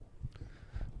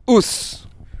Us.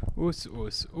 Us.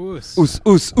 Us. Well,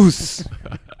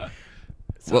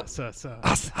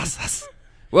 Us. Us.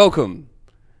 Welcome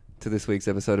to this week's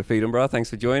episode of Feed 'em Brah. Thanks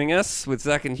for joining us with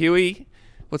Zach and Huey.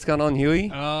 What's going on, Huey?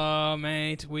 Oh,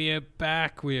 mate, we are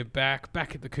back. Back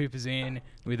at the Cooper's Inn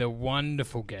with a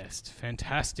wonderful guest.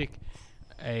 Fantastic.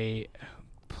 A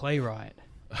playwright.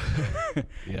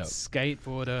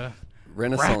 Skateboarder.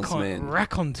 Renaissance man.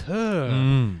 Raconteur.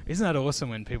 Isn't that awesome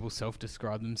when people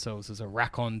self-describe themselves as a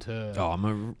raconteur? Oh,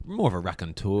 I'm more of a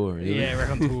raconteur. Really. Yeah,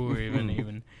 raconteur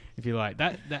even if you like.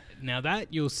 That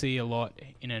you'll see a lot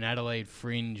in an Adelaide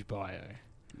Fringe bio.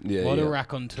 Yeah, A lot of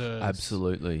raconteurs.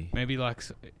 Absolutely. Maybe like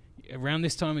around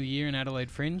this time of the year in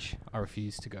Adelaide Fringe, I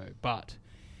refuse to go. But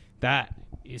that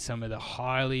is some of the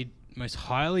most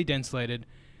highly densilated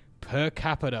per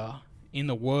capita in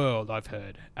the world, I've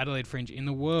heard. Adelaide Fringe in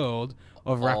the world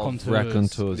of raconteurs.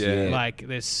 Raconteurs, yeah. Like,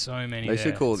 there's so many They there.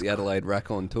 should call it the Adelaide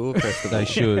Raconteur Festival. They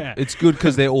should. Yeah. It's good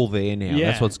because they're all there now.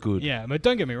 Yeah. That's what's good. Yeah, but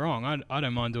don't get me wrong. I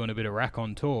don't mind doing a bit of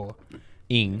raconteur.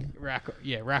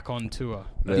 Raconteur.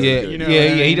 Yeah, You know yeah,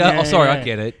 what I he mean? does. Yeah, Oh, sorry, yeah. I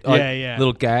get it. Yeah.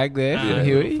 Little gag there Ah, from bit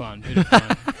Huey. of fun.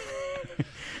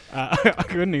 I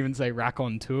couldn't even say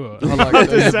raconteur. I like I that.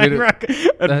 just sang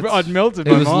That's- I'd melted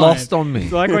It my was mind. lost on me.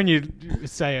 It's like when you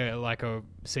say a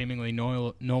seemingly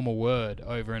normal word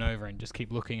over and over and just keep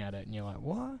looking at it and you're like,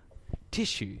 what?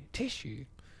 Tissue.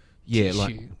 Yeah,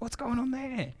 Tissue. What's going on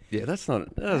there? Yeah, that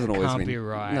doesn't always Can't mean... be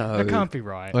right. No. That can't be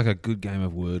right. like a good game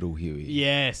of Wordle, Huey.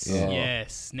 Yes. Yeah.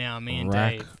 Yes. Now me and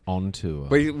Rack Dave. on tour.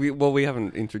 We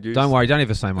haven't introduced... Don't worry, don't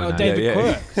ever say my Oh, name. David Yeah.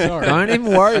 Quirk. Sorry. Don't even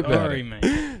worry about Sorry, it.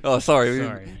 mate. Oh, sorry.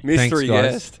 Sorry. Mystery Thanks,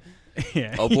 guys. guest.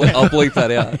 Yeah. I'll bleep that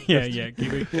out. Yeah.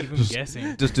 Keep him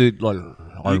guessing. Just do like,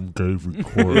 I'm David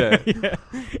Quirk.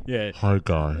 Yeah. Hi,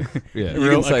 guy. yeah. You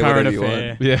can say current whatever you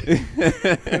affair. Yeah.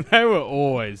 They were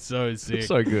always so sick.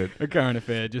 So good. A current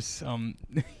affair, just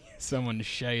someone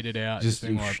shaded out, just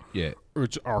being like, yeah.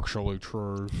 it's actually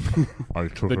true. I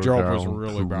took The her job down was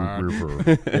really to bad. the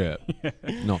river.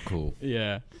 Yeah. Not cool.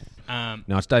 Yeah. Now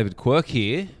it's David Quirk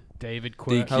here. David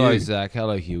Quirk. DQ. Hello, Zach.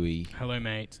 Hello, Huey. Hello,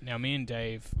 mate. Now, me and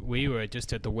Dave, we were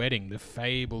just at the wedding, the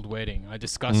fabled wedding. I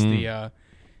discussed the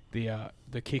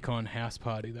kick-on house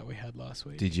party that we had last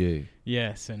week. Did you?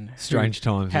 Yes, and Strange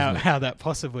times, isn't it? how that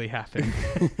possibly happened,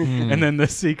 and then the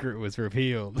secret was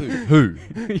revealed. Who?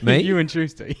 Me? You and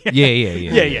Schuster.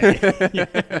 Yeah.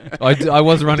 I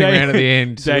was running Dave- around at the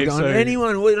end. Dave, going, so-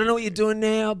 anyone, we don't know what you're doing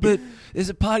now, but there's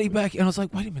a party back. And I was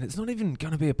like, wait a minute, it's not even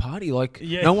going to be a party. Like,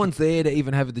 Yeah. no one's there to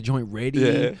even have the joint ready.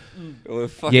 Yeah. Well,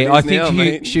 fuck Yeah, it I is think now,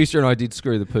 mate. Schuster and I did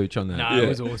screw the pooch on that. No, Yeah. it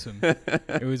was awesome.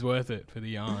 It was worth it for the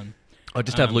yarn. I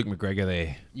just have Luke McGregor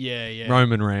there, Yeah.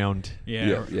 roaming around.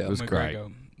 Yeah, Yeah, it was great.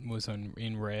 McGregor was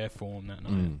in rare form that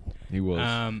night. He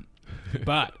was.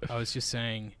 But I was just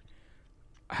saying,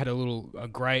 I had a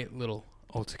great little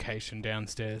altercation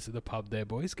downstairs at the pub there,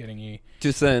 boys.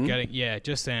 Just then.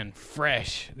 Just then,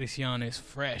 fresh. This yarn is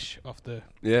fresh off the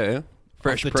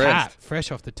Fresh off the pressed. tap.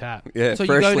 Fresh off the tap. Yeah, So you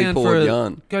go freshly down poured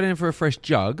yarn. Go down for a fresh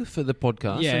jug for the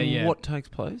podcast. Yeah, and yeah. what takes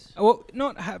place? Well,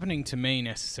 not happening to me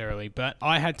necessarily, but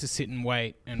I had to sit and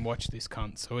wait and watch this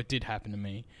cunt, so it did happen to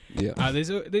me. Yeah.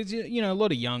 There's a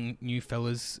lot of young new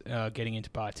fellas getting into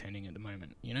bartending at the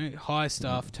moment. You know, high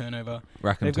staff turnover.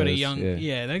 They've got a young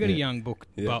they've got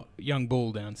a young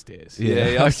bull downstairs.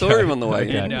 Yeah, I saw him on the way.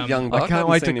 And, Young buck. I can't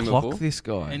haven't wait to seen him clock before. this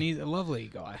guy. And he's a lovely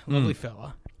guy, lovely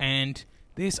fella. And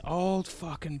this old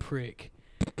fucking prick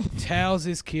towels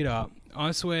this kid up.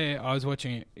 I swear I was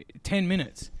watching it 10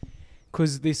 minutes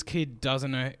because this kid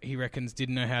didn't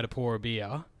know how to pour a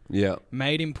beer. Yeah.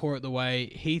 Made him pour it the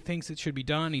way he thinks it should be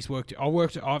done.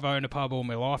 I've owned a pub all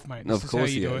my life, mate. This Of is course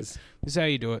how you he do has. it. This is how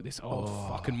you do it. This old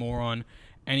fucking moron.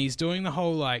 And he's doing the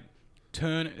whole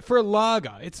turn for a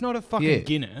lager. It's not a fucking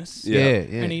Guinness. Yeah.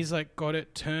 Yeah. And he's got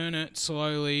it, turn it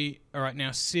slowly. All right,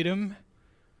 now sit him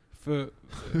for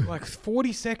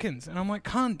 40 seconds. And I'm like,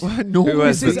 cunt. Normal. Who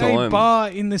has This is the a time? bar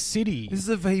in the city. This is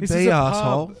a VB, This is a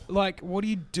asshole. pub. What are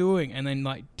you doing? And then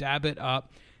dab it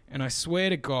up. And I swear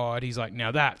to God, he's like,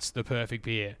 now that's the perfect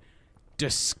beer.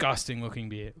 Disgusting looking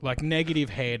beer. Negative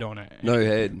head on it. No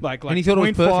head. And he thought it was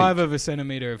 0.5 perfect. of a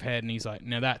centimetre of head. And he's like,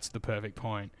 now that's the perfect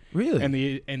pint. Really? And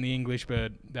the English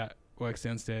bird that works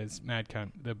downstairs, mad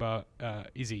cunt, the bar,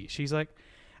 Izzy, she's like,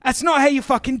 that's not how you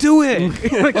fucking do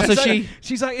it.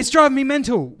 She's like, it's driving me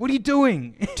mental. What are you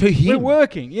doing? To him? We're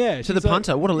working. Yeah. To the She's like,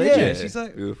 punter? What a Yeah. legend. She's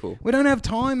like, Beautiful. we don't have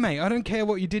time, mate. I don't care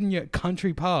what you did in your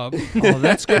country pub. Oh,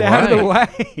 that's Get great. out of the way.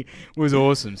 It was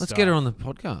awesome. Let's stuff. get her on the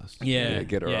podcast. Yeah,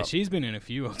 get her up. she's been in a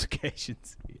few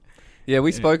altercations. Yeah,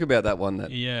 we spoke about that one.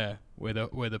 Yeah, where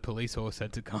the police horse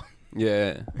had to come.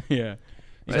 Yeah. Yeah.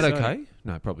 Is that okay?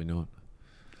 No, probably not.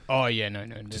 Oh yeah, no,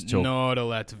 Just talk. not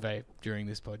allowed to vape during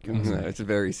this podcast. No, it's a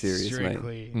very serious, mate.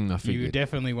 Strictly, I you figured.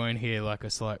 definitely won't hear like a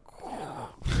slight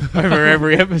over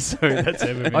every episode that's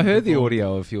ever been I heard the performed.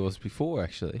 audio of yours before,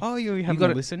 actually. Oh, you You've haven't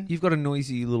got listened? You've got a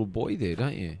noisy little boy there,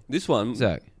 don't you, This one,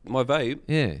 Zach? my vape.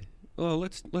 Yeah. Well,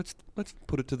 let's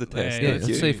put it to the test. Yeah, Yeah. Thank Let's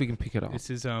you. see if we can pick it up. This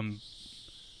is Mm.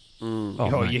 Oh,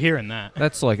 Oh, mate. you're hearing that?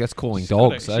 That's calling She's got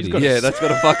dogs. a- that she's is. got a- Yeah, that's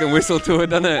got a fucking whistle to it,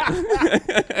 doesn't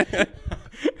it?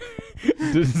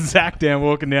 Zach down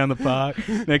walking down the park.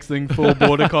 Next thing, 4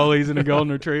 border collies and a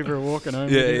golden retriever are walking home.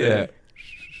 Yeah, with you. yeah.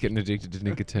 Getting addicted to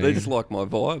nicotine. They just like my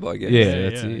vibe, I guess. yeah, Yeah,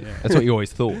 that's yeah, it. yeah. That's what you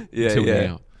always thought. Yeah, until yeah.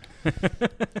 now.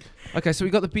 Okay, so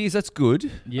we got the beers. That's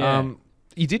good. Yeah.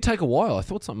 You did take a while. I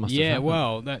thought something must have Yeah, happened.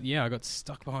 well, I got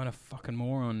stuck behind a fucking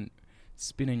moron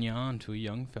spinning yarn to a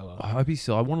young fella. I hope he's.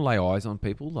 I want to lay eyes on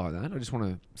people like that. I just want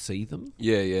to see them.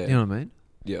 Yeah, yeah. You know what I mean?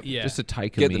 Yep. Yeah, Just to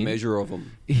take Get them the in. measure of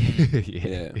them.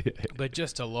 yeah. but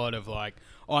just a lot of like,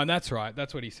 oh, and that's right.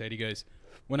 That's what he said. He goes,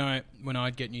 when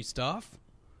I'd get new staff,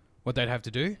 what they'd have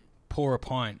to do, pour a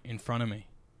pint in front of me,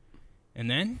 and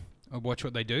then I'd watch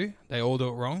what they do. They all do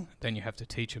it wrong. Then you have to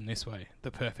teach them this way, the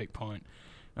perfect pint.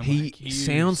 I'm He like, "You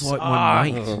sounds like my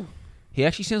suck." mate. Oh. He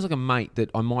actually sounds like a mate that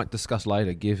I might discuss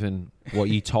later, given what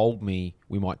you told me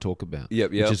we might talk about.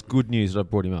 Yep, yep. Which is good news that I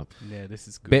brought him up. Yeah, this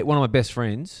is good. One of my best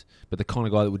friends, but the kind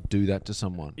of guy that would do that to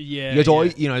someone. Yeah, He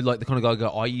goes, yeah. like the kind of guy go,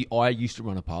 I used to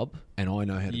run a pub and I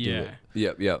know how to do Yeah. it.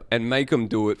 Yep, yep. And make them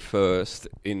do it first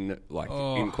in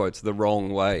Oh. quotes, the wrong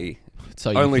way.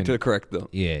 So you Only can- to correct them.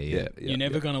 Yeah, yeah. Yeah, yeah. You're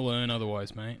never going to learn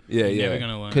otherwise, mate. Yeah, You're yeah. never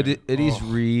going to learn. 'Cause it is Oh.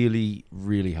 really,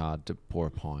 really hard to pour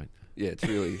a pint. Yeah, it's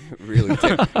really, really,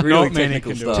 really Not many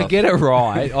technical can do it. stuff. To get it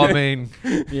right, I mean,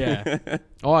 Yeah,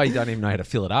 I don't even know how to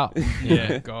fill it up.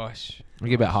 yeah, gosh. I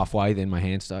get about halfway, then my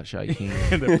hands start shaking.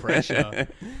 The pressure.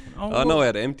 Oh, I know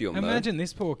how to empty them, Imagine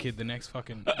this poor kid the next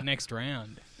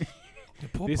round.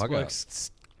 Poor This bugger.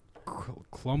 bloke's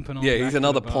clomping on. Yeah, back he's to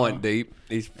another the bar. pint deep.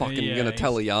 He's fucking Yeah, going to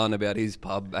tell a he's- yarn about his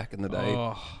pub back in the day.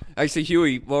 Oh, Actually,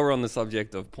 Huey, while we're on the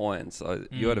subject of pints,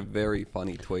 you had a Mm. very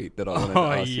funny tweet that I wanted to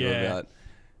Oh, ask you yeah. about.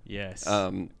 yes.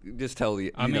 Just tell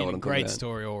you, I you know mean, what I'm great talking about.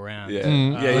 story all round. Yeah,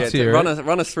 Mm, yeah, yeah. let's hear Run it.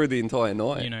 us through the entire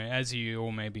night. You know, as you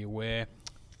all may be aware,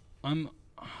 I'm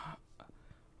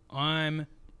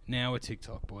now a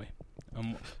TikTok boy.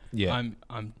 Yeah.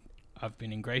 I've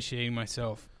been ingratiating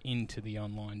myself into the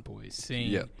online boys scene.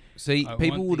 Yep. See, I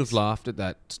people want would have these- laughed at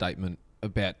that statement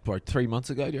about 3 months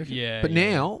ago, do you reckon? Yeah, But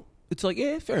yeah. now, it's like,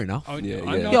 yeah, fair enough. I'm Yeah,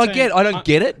 not yeah. Yeah, I saying- get. I don't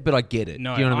get it, but I get it.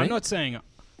 No, do you know what I I'm mean? not saying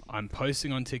I'm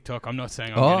posting on TikTok. I'm not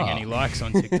saying I'm Oh. getting any likes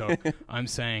on TikTok. I'm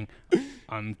saying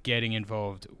I'm getting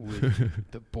involved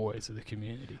with the boys of the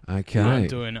community. Okay.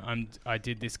 I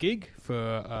did this gig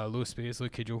for Lewis Spears,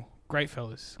 Luke Kidgel. Great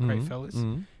fellas. Great fellas.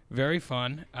 Mhm. Very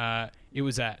fun. It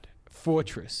was at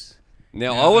Fortress.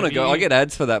 Now, Now, I want to have go. you- I get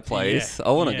ads for that place. Yeah,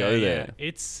 I want to yeah, go yeah. there.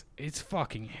 It's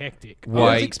fucking hectic. I Wait.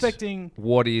 was expecting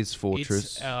What is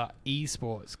Fortress? it's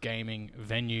esports gaming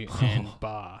venue and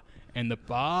bar. And the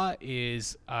bar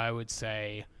is, I would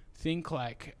say, think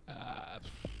like a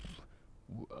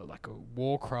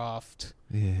Warcraft,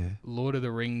 yeah. Lord of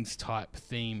the Rings type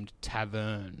themed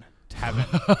tavern.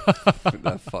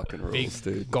 That fucking Big rules,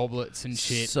 dude. goblets and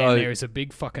shit. So- and there is a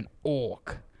big fucking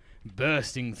orc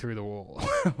bursting through the wall.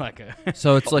 like a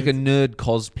So it's like a nerd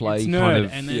cosplay it's kind nerd,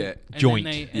 of and then, yeah, and joint.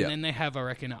 Then Yeah. then they have, I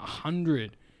reckon,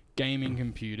 100 gaming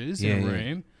computers Yeah, in a yeah.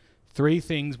 room. 3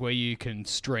 things where you can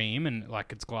stream, and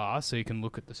like it's glass, so you can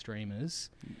look at the streamers.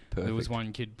 Perfect. There was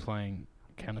one kid playing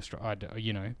Counter-Strike,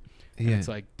 and yeah. it's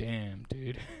like, damn,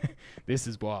 dude, this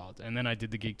is wild. And then I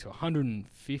did the gig to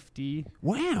 150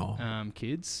 Wow.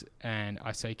 kids, and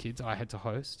I say kids, I had to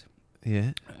host.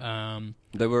 Yeah.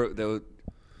 They were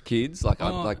kids, like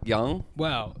Oh. like young.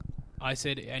 Well, I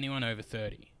said anyone over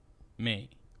 30, me,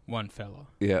 one fella.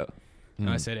 Yeah. And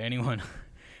I Mm. said anyone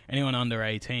under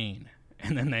 18,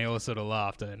 and then they all sort of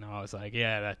laughed, and I was like,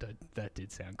 yeah, that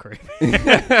did sound creepy.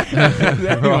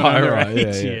 Anyone under right, yeah,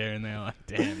 age, yeah. and they're like,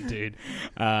 damn, dude.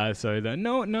 So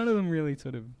none of them really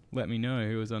sort of let me know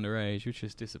who was underage, which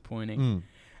is disappointing.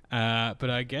 Mm. But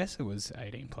I guess it was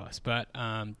 18 plus. But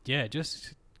yeah,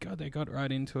 just God, they got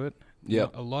right into it.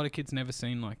 Yep. A lot of kids never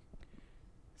seen like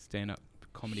stand-up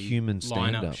comedy Human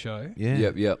line-up stand-up. show. Yeah.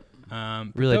 Yep. Yep. But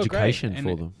Real they were great, education and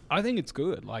for them. I think it's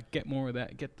good. Like, get more of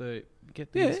that. Get these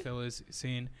Yeah. fellas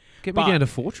seeing. Get me But- down to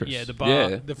Fortress. Yeah, the bar, Yeah,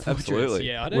 the Fortress. absolutely.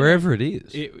 Yeah, I don't Wherever it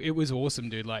is. it was awesome,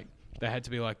 dude. Like, they had to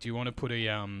be like, do you want to put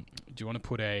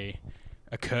a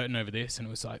curtain over this? And it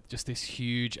was like just this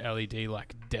huge LED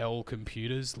like Dell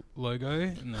Computers logo,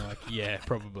 and they're like, yeah,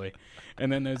 probably.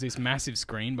 And then there's this massive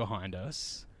screen behind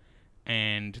us,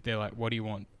 And they're like, "What do you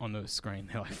want on the screen?"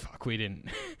 They're like, "Fuck,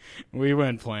 we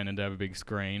weren't planning to have a big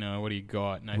screen. What do you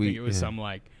got?" And I think it was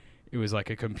it was like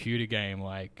a computer game.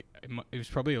 Like it was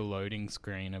probably a loading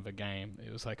screen of a game.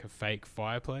 It was like a fake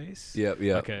fireplace. Yep.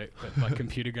 Like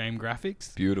computer game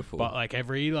graphics. Beautiful. But like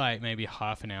every maybe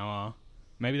half an hour,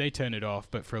 maybe they turned it off,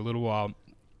 but for a little while,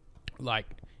 like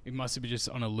it must have been just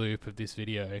on a loop of this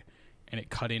video, and it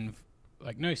cut in,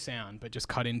 like no sound, but just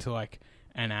cut into like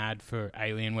an ad for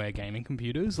Alienware gaming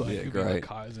computers, like great.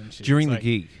 cars and shit. During It's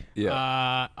the like, gig.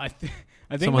 Yeah. I think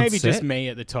Someone maybe just set? me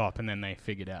at the top, and then they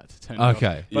figured out to turn it off.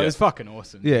 Okay. But it was fucking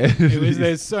awesome. Yeah.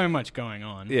 There's so much going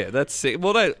on. Yeah, that's sick.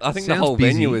 Well, I think the Sounds whole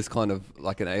busy. venue is kind of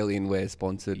like an Alienware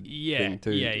sponsored thing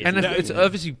too. yeah. And No, it's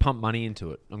obviously pumped money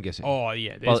into it, I'm guessing. Oh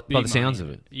yeah, by there's the big sounds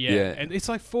money of it. Yeah. Yeah. And it's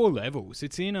like 4 levels.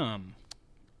 It's in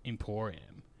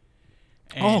Emporium.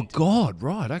 Oh, And God,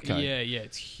 right, okay. Yeah,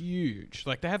 it's huge.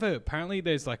 Like they have apparently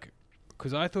there's like,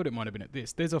 because I thought it might have been at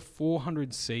this. There's a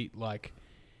 400-seat like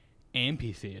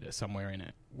amphitheater somewhere in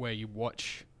it where you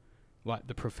watch like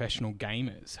the professional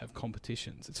gamers have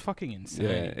competitions. It's fucking insane.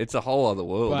 Yeah, it's a whole other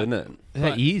world, But- isn't it? That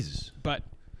But- is. But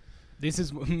this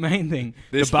is the main thing.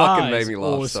 This the bar fucking made is me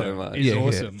laugh awesome. so much. It's Yeah, yeah.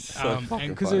 awesome. It's so fucking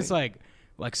and because there's funny.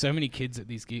 like so many kids at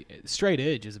these straight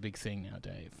edge is a big thing now,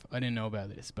 Dave. I didn't know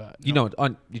about this, but You know,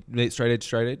 straight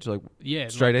edge, like, yeah,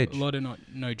 straight like edge. a lot of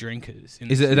no drinkers.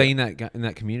 is it? Are they in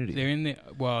that community? They're in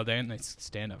the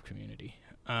stand-up community.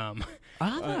 Are they?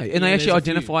 yeah, And they there's actually a few.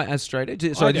 identify as straight edge.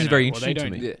 I Sorry, don't this is very know. Well, they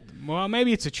interesting to me. don't- Yeah. Well,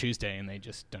 maybe it's a Tuesday and they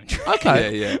just don't drink.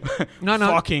 Okay. Yeah, yeah. No.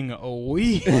 Fucking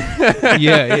weird.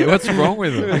 yeah. What's wrong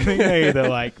with I them? think they either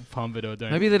like pump it or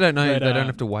don't. Maybe they don't know. But, They don't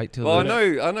have to wait till. Well, I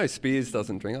the- know Spears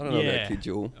doesn't drink. I don't know Yeah. about Kid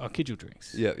Jewel. Oh, Kidgel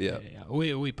drinks. Yeah, yeah.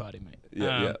 We party, mate.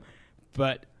 Yeah.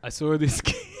 But I saw this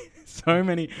so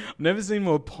many. I've never seen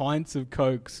more pints of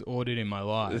Cokes ordered in my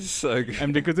life. It's so good.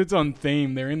 And because it's on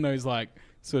theme, they're in those like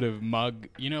sort of mug,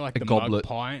 like A the goblet. mug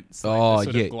pints. Like Oh, the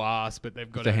sort yeah. of glass, but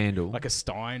they've got The handle. like a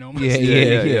stein almost.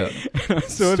 Yeah. And I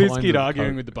saw this Steins kid of arguing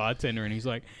Coke. with the bartender, and he's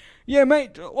like, "Yeah,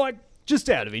 mate, like just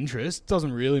out of interest,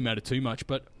 doesn't really matter too much,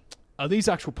 but are these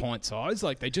actual pint size?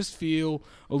 Like they just feel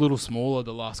a little smaller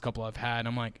the last couple I've had."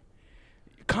 I'm like,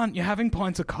 "Cunt, you're having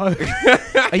pints of Coke."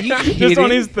 Are you kidding? Just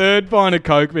on his third pint of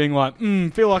Coke, being like,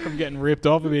 feel like I'm getting ripped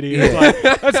off a bit here. It's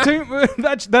like,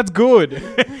 that's good.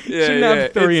 Shouldn't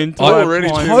have 3 It's entire already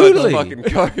pints. Totally. fucking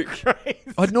Coke.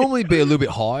 I'd normally be a little bit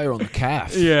higher on the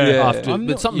calf. Yeah. After, I'm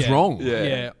but not- something's yeah. wrong. Yeah.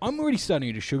 Yeah, I'm already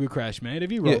starting to sugar crash, man.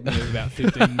 Have you rolled me with about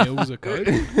 15 mils of Coke?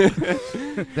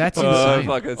 That's Oh, insane.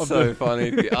 fuck, it's so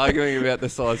funny. Arguing about the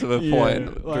size of a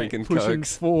pint, like drinking pushing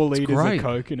Cokes. 4 liters of great.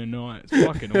 Coke in a night. It's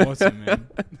fucking awesome, man.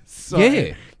 So,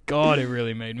 Yeah. God, it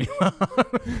really made me laugh.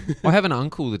 I have an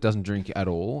uncle that doesn't drink at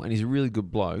all, and he's a really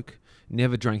good bloke.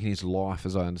 Never drank in his life,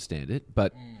 as I understand it,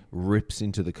 but rips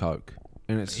into the Coke.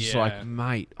 And it's just Yeah. like,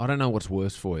 mate, I don't know what's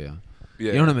worse for you.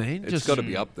 Yeah. You know what I mean? It's Just got to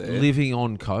be up there. living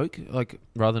on Coke, like,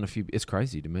 rather than a few. It's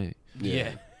crazy to me.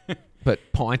 Yeah. But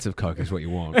pints of Coke is what you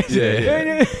want.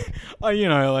 Yeah.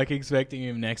 Like expecting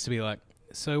him next to be like,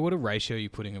 "So what a ratio are you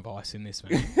putting of ice in this,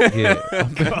 man?" Yeah.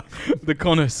 The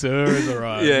connoisseur is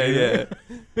arrived. Yeah.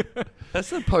 Has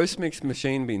the post-mix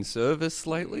machine been serviced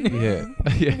lately? Yeah.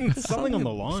 Yeah. Something on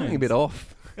the line. Something a bit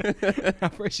off. How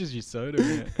fresh is your soda?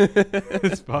 In it?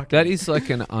 It's fucking. That is like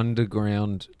an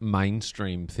underground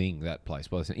mainstream thing, that place.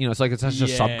 By the sound. It's like it's such a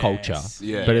subculture,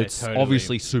 Yeah. but Yeah, it's totally.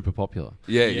 obviously super popular.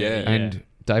 Yeah. Yeah. And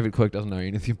David Quirk doesn't know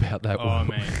anything about that Oh world.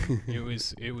 man,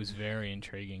 it was very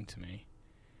intriguing to me.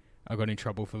 I got in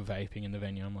trouble for vaping in the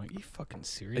venue. I'm like, "You fucking Are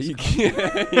serious?" you,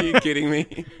 cunt?" are you kidding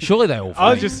me? Surely they all. I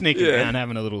was vape. just sneaking Yeah. down,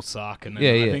 having a little suck, and then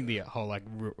Yeah, I yeah. think the whole like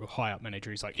high up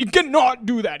manager is like, "You cannot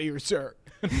do that here, sir."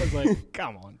 And I was like,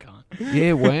 "Come on, cunt!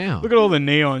 Yeah. Wow. Look at all the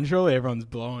neon. Surely everyone's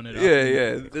blowing it up."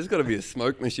 Yeah. There's got to be a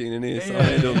smoke machine in here, so Yeah.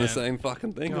 they're doing the same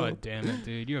fucking thing. God damn it,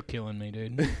 dude! You're killing me,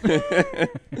 dude.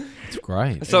 It's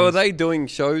great. So are they doing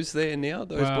shows there now,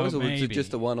 those Well, boys, or was it maybe.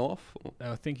 just a one-off? They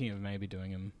were thinking of maybe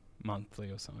doing them monthly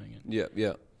or something. And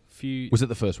Yeah. few, Was it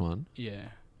the first one?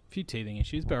 few teething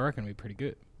issues, but I reckon we'd be pretty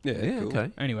good. Yeah, cool.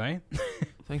 Okay. Anyway,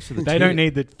 Thanks for the. they tip. don't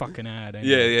need the fucking ad.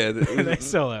 Anyway. Yeah. They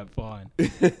sell that fine.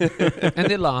 And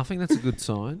they're laughing. That's a good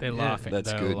sign. They're Yeah, laughing.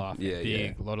 that's They're good. laughing. Yeah,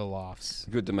 Big, lot of laughs.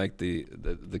 Good to make the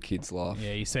kids laugh.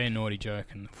 Yeah, you say a naughty joke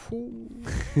and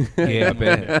Yeah, I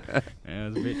bet. Yeah, it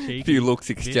was a bit cheeky. A few looks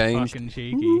Bit exchanged. fucking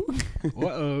cheeky.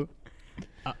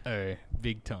 Uh-oh.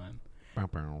 Big time. Bow,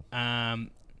 bow.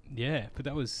 Yeah, but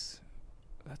that's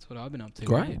what I've been up to.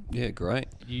 Great. mate. Yeah, great.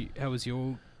 How was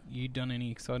you done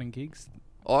any exciting gigs?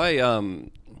 I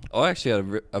actually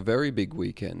had a very big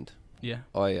weekend. Yeah.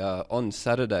 On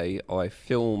Saturday I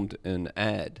filmed an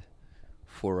ad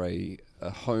for a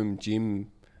home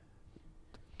gym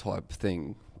type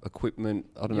thing. Equipment,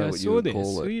 I don't Yeah, know I what you saw would this.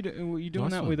 call Were it. you doing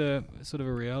Nice that one. with a sort of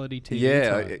a reality TV Yeah,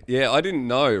 type? I didn't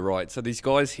know, right? So these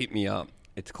guys hit me up.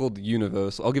 It's called the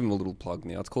Universal. I'll give them a little plug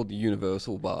now. It's called the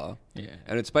Universal Bar. Yeah.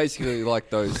 And it's basically like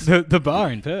those... The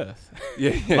bar in Perth.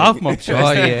 yeah. Love mob shows.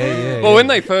 Oh, yeah. Well, when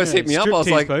they first hit me up, I was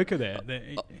Striptease like... poker there.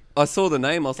 They- I saw the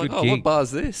name. I was like, Good oh, gig. what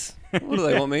bar's this? What do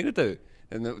they want me to do?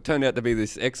 And it turned out to be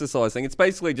this exercise thing. It's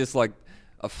basically just like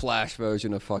a Flash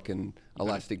version of fucking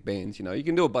elastic bands, you know. You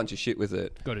can do a bunch of shit with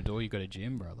it. Got a door, you got a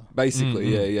gym, brother.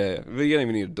 Basically, yeah. But you don't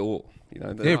even need a door, you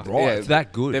know. Yeah, right. It's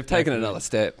that good. They've taken That good. another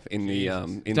step in the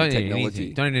Don't need technology.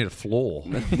 anything. Don't need a floor.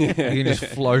 You can just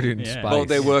float in Yeah. space. Well,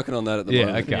 they're working on that at the Yeah,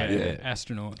 moment. okay. Yeah,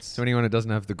 astronauts. So anyone who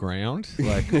doesn't have the ground,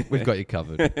 like we've got you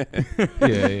covered.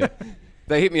 yeah.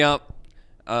 They hit me up,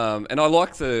 and I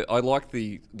liked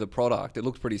the product. It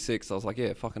looked pretty sick, so I was like,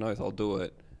 yeah, fucking oath, I'll do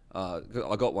it.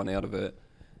 I got one out of it.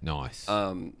 Nice.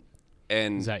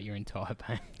 And Is that your entire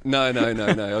pain? no, I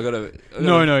got a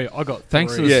No, I got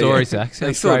Thanks for three. the Yeah, story, yeah. Zach. They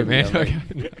Sounds sorted great, me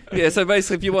man. out, Yeah, so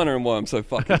basically, if you're wondering why I'm so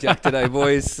fucking jacked today,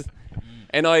 boys,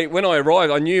 and when I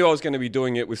arrived, I knew I was going to be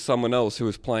doing it with someone else who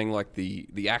was playing like the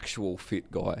actual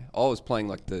fit guy. I was playing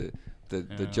like the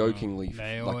jokingly,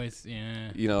 They like, always,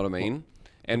 yeah. you know what I mean?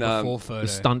 And Before photo. The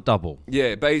stunt double.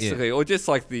 yeah, basically, or just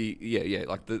like like the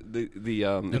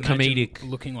Imagine comedic-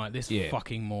 looking like this Yeah.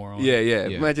 fucking moron. yeah. Yeah.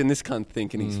 Imagine this cunt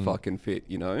thinking he's fucking fit,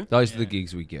 you know? Those are the Yeah.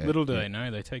 gigs we get. Little do they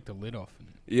know, they take the lid off. And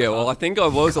Yeah, well, I think I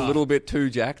was a little bit too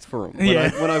jacked for him.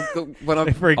 Yeah. When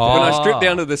I freaked when out. I stripped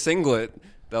down to the singlet,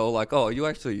 they were like, "Oh, you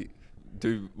actually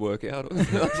do work out?" I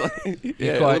was like,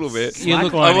 "Yeah, a quite- little bit." you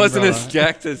look- I Slacklining, wasn't as brother.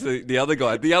 jacked as the other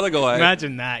guy. The other guy,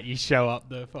 Imagine that, you show up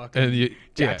the fucking And you,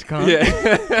 jacked yeah.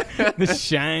 cunt. yeah. The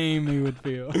shame he would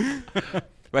feel.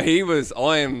 But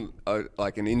I am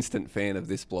like an instant fan of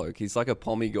this bloke. He's like a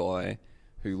pommy guy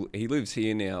he lives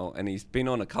here now, and he's been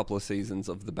on a couple of seasons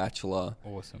of The Bachelor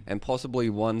Awesome. and possibly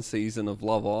one season of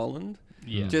Love Island.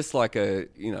 Yeah. Just like a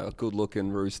good looking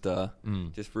rooster,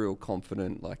 just real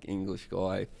confident, like English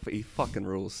guy. He fucking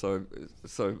rules so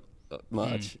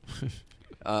much.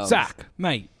 Zach,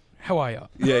 mate, how are you?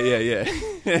 Yeah.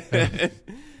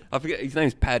 I forget his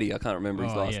name's Paddy. I can't remember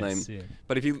his last name. Sick.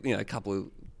 But if a couple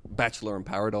of Bachelor in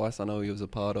Paradise, I know he was a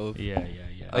part of. Yeah.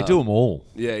 They do them all.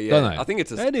 Yeah. Don't they? I think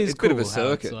it's That is it's a bit of a cool how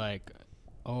circuit. It's like,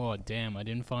 oh damn, I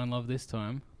didn't find love this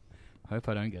time. Hope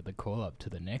I don't get the call up to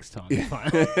the next time.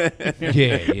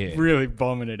 Yeah. Really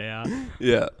bombing it out.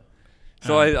 Yeah.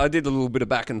 So I did a little bit of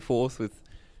back and forth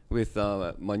with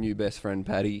my new best friend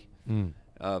Paddy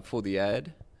for the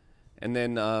ad, and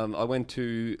then I went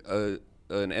to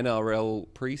an NRL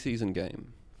preseason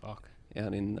game Fuck.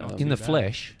 out in Not In the bad.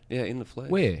 flesh. yeah, in the flesh.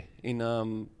 Where?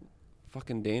 In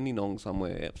fucking Dandenong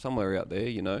somewhere out there,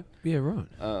 you know. Yeah,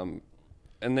 right.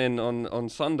 And then on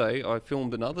Sunday I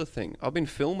filmed another thing. I've been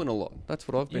filming a lot. That's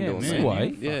what I've been doing. man, Way.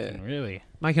 you Yeah. fucking really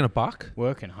Making a buck.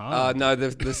 working hard. No,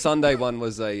 the Sunday one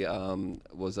was a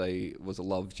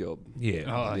love job. Yeah.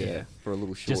 Oh, yeah. For a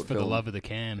little short Just for the film. love of the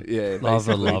cam. Yeah, Love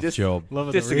a basically, love just, job. Love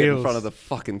of Just the to get in reels. front of the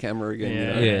fucking camera again.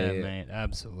 Yeah, You know? Yeah. mate.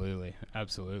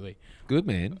 Absolutely. Good,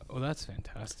 man. Well, that's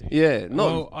fantastic. Yeah,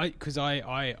 no, Well, because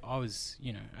I was,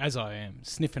 as I am,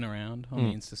 sniffing around on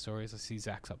the Insta stories. I see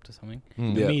Zach's up to something. Yeah.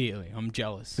 Immediately, I'm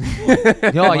jealous. Oh,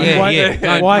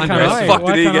 yeah. Why Don't can't Where the I? fuck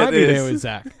Why did he can't get I be there this? with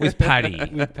Zach? With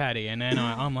Paddy. With Paddy, and then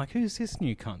I'm like, who's this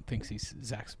new cunt? Thinks he's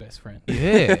Zach's best friend.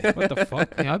 Yeah. What the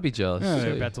fuck? Yeah, I'd be jealous. No,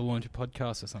 they're too. about to launch a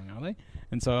podcast or something, are they?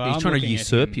 And so He's I'm trying to looking at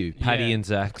usurp him. you. Paddy Yeah. and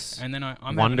Zach's. And then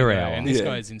I'm Wonder having a go, Hour. and this Yeah.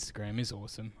 guy's Instagram is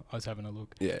awesome. I was having a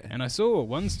look, yeah, and I saw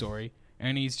one story,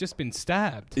 and he's just been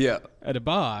stabbed yeah, at a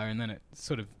bar, and then it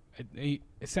sort of it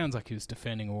sounds like he was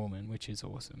defending a woman, which is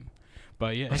awesome.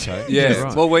 But yeah, Okay. yeah.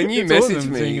 right. Well, when you it's messaged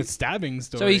awesome seeing me, a stabbing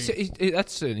So story.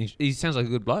 he sounds like a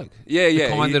good bloke. yeah, The yeah,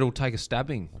 kind that'll take a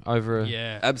stabbing over a...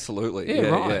 yeah, absolutely, Yeah, yeah,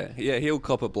 right. yeah, he'll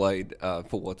cop a blade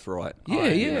for what's right. Yeah, I-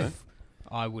 yeah.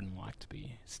 I wouldn't like to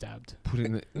be stabbed. Put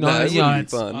in the... No, No, it you know, wouldn't be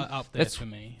It's fun. up there That's- for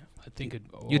me. I think it.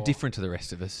 you're different to the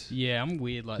rest of us. Yeah, I'm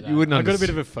weird like that. You wouldn't I got a bit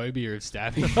understand. of a phobia of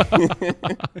stabbing.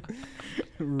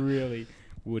 Really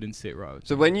wouldn't sit right with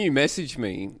So me. when you messaged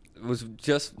me, it was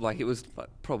just like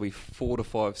probably 4 to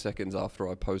 5 seconds after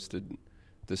I posted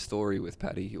the story with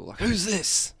Paddy. You were like, "Who's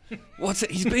this? What's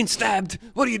it? He's been stabbed.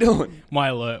 What are you doing?" My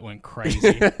alert went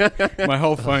crazy. My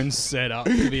whole phone's set up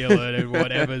to be alerted.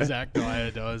 Whatever Zach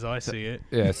Dyer does, I see it.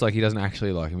 Yeah, it's like he doesn't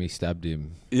actually like him. He stabbed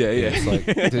him. Yeah. It's like,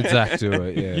 did Zach do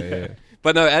it? Yeah.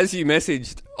 But no, as you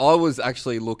messaged, I was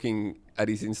actually looking at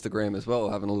his Instagram as well,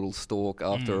 having a little stalk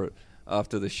after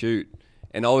the shoot,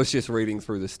 And I was just reading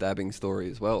through the stabbing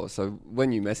story as well. So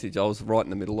when you messaged, I was right in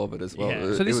the middle of it as well.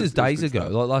 Yeah. So this is days good ago.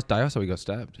 stuff. Like last day or so, he got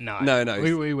stabbed. No.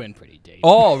 We went pretty deep.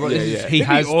 Oh, right. Yeah. He It'd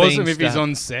has be awesome been if he's stabbed.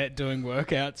 on set doing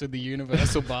workouts at the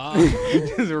Universal Bar,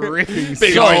 just ripping Big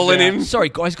straight hole in down. him. Sorry,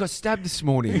 guys, got stabbed this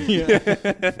morning. Yeah.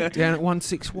 Down at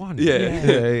 161. Yeah.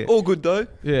 Yeah. All good though.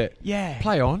 Yeah. Yeah.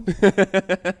 Play on.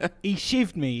 He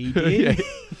shivved me. He did. Yeah.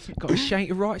 Got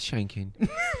a right shanking.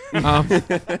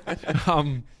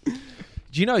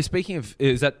 Do you know, speaking of,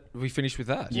 is that, we finished with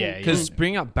that? Yeah, Because yeah.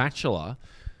 bring up Bachelor,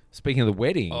 speaking of the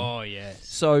wedding. Oh yes.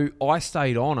 So I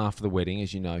stayed on after the wedding,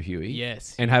 as you know, Huey.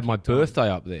 Yes. And had my birthday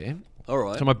up there. All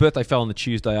right. So my birthday fell on the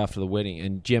Tuesday after the wedding.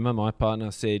 And Gemma, my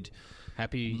partner, said,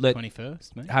 Happy Let-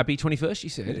 21st, mate. happy 21st, she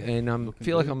said. Yeah, And looking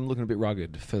feel like good. I'm looking a bit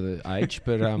rugged for the age.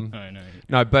 But No.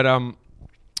 no, but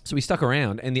so we stuck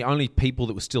around. And the only people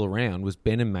that were still around was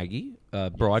Ben and Maggie,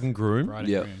 bride and groom. Right.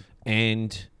 Yeah.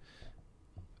 And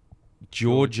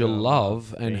Georgia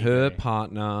Love and There you her go.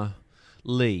 partner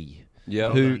Lee. Yeah.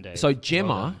 Well Who? done, Dave. So Well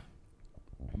Gemma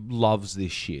done. loves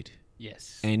this shit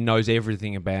Yes. and knows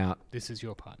everything about. This is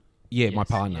your part. Yeah, my Yes,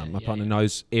 partner. yeah, My yeah, partner yeah.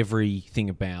 knows everything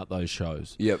about those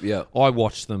shows. Yep. I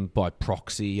watch them by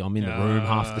proxy. I'm in the room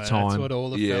half the That's time. what all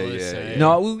the Yeah, fellas yeah, say. yeah.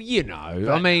 No, well, you know.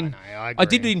 But I mean, no, I I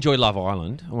did agree. enjoy Love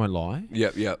Island. I won't lie.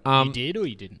 Yep. You did or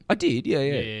you didn't? I did. Yeah.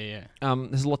 Yeah.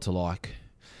 There's a lot to like,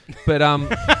 but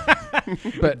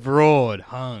But broad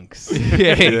hunks.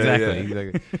 yeah,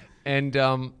 exactly. And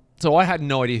so I had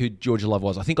no idea who Georgia Love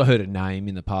was. I think I heard a name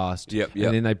in the past. Yep.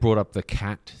 And then they brought up the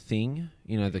cat thing.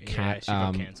 You know, the cat.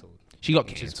 Yeah, she got cancelled. She got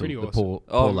Which is cancelled. pretty The awesome. poor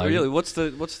Oh, lady. really? What's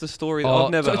the story? Oh,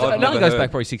 I've never. so I've it only never goes heard.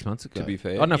 back probably 6 months ago. To be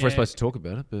fair. I don't know if we're Yeah. supposed to talk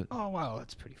about it, but Oh wow,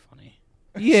 that's pretty funny.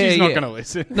 yeah, She's not yeah. going to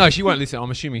listen. No, she won't listen.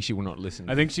 I'm assuming she will not listen.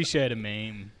 I think she shared a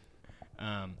meme.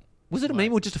 Was it a like,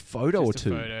 meme or just a photo or just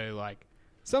two? a photo, like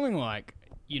something like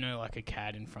like a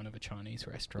cat in front of a Chinese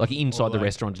restaurant, Like inside or the like-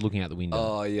 restaurant, looking out the window.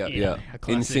 Oh yeah. a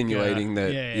classic, Insinuating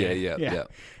that. yeah. Yeah.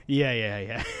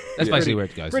 Yeah. That's yeah. basically where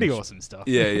it goes. Pretty awesome stuff.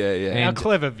 Yeah. And-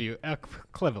 Our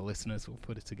clever listeners will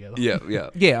put it together. Yeah.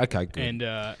 Okay. Good.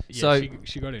 And So-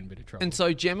 she got in a bit of trouble. And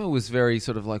so Gemma was very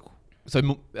sort of like,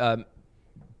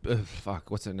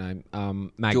 fuck, what's her name?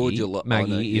 Maggie. Georgia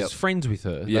Maggie no, is yep. friends with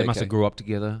her. Yeah, they must okay. have grew up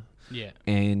together. yeah.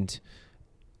 And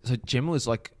so Gemma was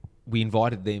like, we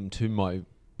invited them to my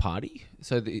party.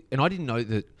 And I didn't know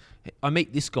that. I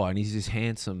meet this guy and he's this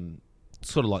handsome,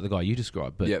 sort of like the guy you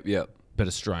described, but but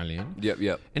Australian.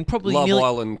 Yep. And probably Love nearly,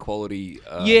 Island quality.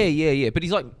 yeah. But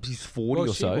he's 40 Well,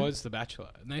 or she so. was the Bachelor,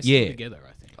 and they're still together,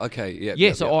 I think. Okay. Yeah.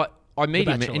 Yeah, so I meet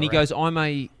The him and he Bachelorette. goes,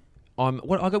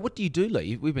 I go, what do you do,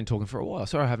 Lee? We've been talking for a while.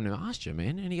 Sorry, I haven't even asked you,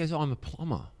 man. And he goes, I'm a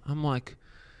plumber. I'm like,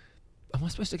 am I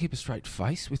supposed to keep a straight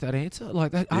face with that answer?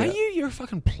 Like that? Are Yeah. you? You're a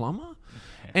fucking plumber?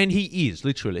 And he is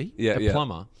literally a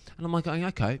plumber. And I'm like, going,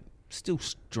 okay, still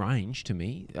strange to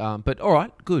me, but all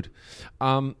right, good.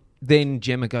 Then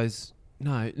Gemma goes,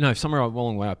 no. Somewhere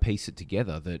along the way, I piece it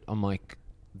together that I'm like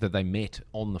that they met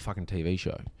on the fucking TV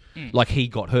show. Like he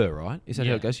got her, right? Is that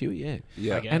how Yeah. it goes, Huey? Yeah.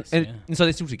 Yeah. I And, guess, and, yeah. and so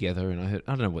they're still together, and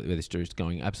I don't know where this story's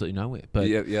going absolutely nowhere. But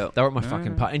Yeah. they were at my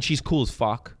fucking party, and she's cool as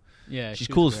fuck. Yeah, She's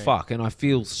she cool was as great. fuck, and I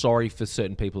feel sorry for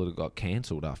certain people that got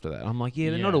cancelled after that. I'm like,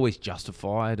 they're not Yeah. always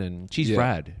justified, and she's Yeah.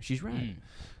 rad. She's rad.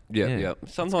 Yeah. Yeah.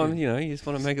 Sometimes you just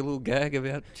want to make a little gag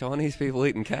about Chinese people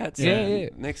eating cats. Yeah, and yeah.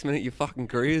 Next minute, your fucking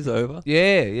career's over.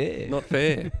 Yeah. Not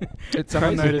fair. It's I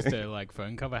crazy. noticed her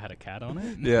phone cover had a cat on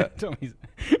it. Yeah.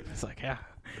 It's like,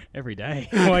 every day.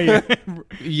 Why are you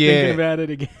Yeah. thinking about it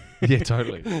again? Yeah,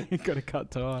 totally. You've got to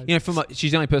cut ties.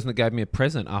 She's the only person that gave me a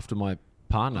present after my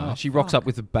partner. Oh, she rocks fuck. up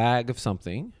with a bag of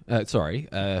something.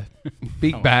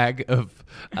 Big bag of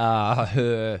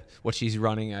her. What she's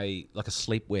running a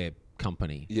sleepwear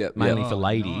company. Yeah, mainly yeah. for Oh,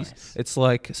 ladies. nice. It's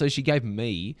like so she gave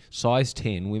me size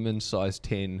 10, women's size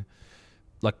 10,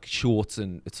 like shorts,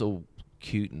 and it's all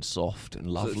cute and soft and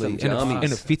lovely, some jammies.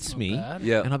 and it fits Not me. bad.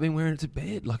 Yeah. And I've been wearing it to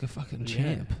bed like a fucking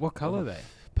champ. What colour are they?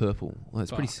 Purple. Well,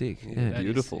 it's pretty Fuck. sick. Yeah, Yeah. That is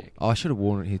beautiful. sick. Oh, I should have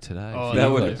worn it here today. Oh, If That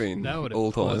you would guys- have been that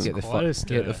all time. caused Get the, quite a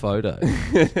get the stir. photo.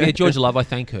 Yeah, Georgia Love, I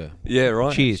thank her. Yeah,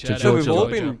 right. Cheers to Shout out So Georgia we've to all Love.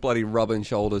 Georgia. been bloody rubbing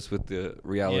shoulders with the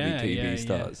reality TV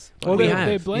stars. Well, We they're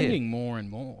have, blending more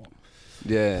and more.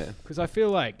 Yeah. Because I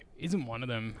feel like, isn't one of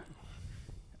them...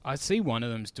 I see one of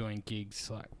them's doing gigs,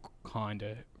 like, kind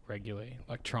of regularly,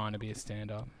 like trying to be a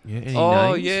stand-up. Yeah, any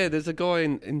Oh, names? yeah. There's a guy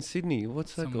in Sydney.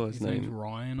 What's that guy's his name's name?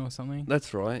 Ryan or something.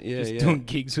 That's right. Yeah, Just yeah. doing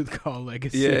gigs with Carl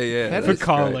Legacy. Yeah. For that's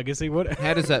Carl great. Legacy, what?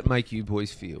 How does that make you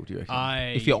boys feel, do you reckon?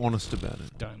 If you're honest about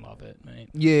it. Don't love it, mate.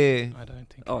 Yeah. I don't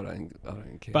think. I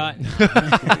don't care. But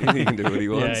he can do what he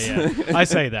wants. yeah. I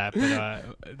say that,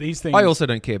 but these things. I also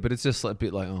don't care, but it's just a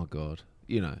bit like, oh, God.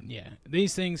 Yeah,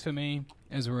 these things for me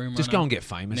as a room Just runner, go and get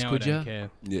famous, now could I you? don't care.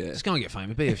 Yeah. Just go and get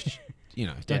famous. Be a,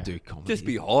 don't Yeah. do comedy. Just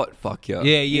be hot, fuck yeah.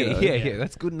 Yeah, you know? yeah.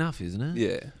 That's good enough, isn't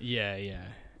it? Yeah. Yeah.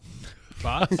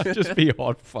 But Just be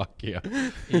hot, fuck yeah.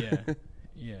 yeah.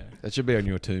 That should be on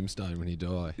your tombstone when you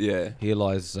die. Yeah. Here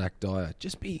lies Zach Dyer.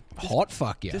 Just be hot,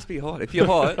 fuck yeah. Just be hot. If you're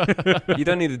hot, you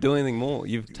don't need to do anything more.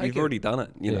 You've Take already done it,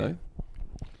 you Yeah. know.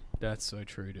 That's so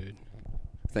true, dude.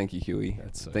 Thank you, Huey.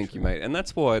 That's so Thank you, mate. And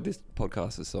that's why this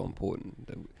podcast is so important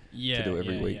to do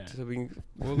every week. Yeah. So we,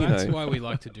 Well, you that's know. why we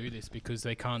like to do this, because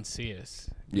they can't see us.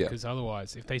 Yeah. Because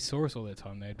otherwise, if they saw us all the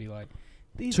time, they'd be like,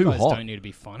 these Too guys hot. don't need to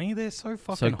be funny. They're so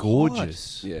fucking So hot.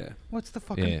 gorgeous. Yeah. What's the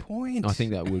fucking Yeah. point? I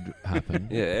think that would happen.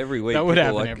 Yeah, every week. that would people are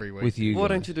happen like, every week. with you. Why guys.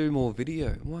 don't you do more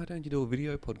video? Why don't you do a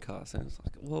video podcast? And it's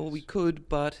like, well, we could,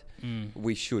 but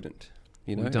we shouldn't.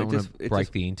 You know, We don't It want just- to it break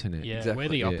just- the internet. Yeah, Exactly, we're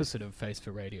the yeah. opposite of Face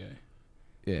for Radio.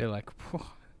 Yeah. They're like,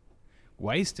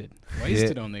 wasted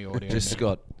on the audio. Just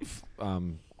got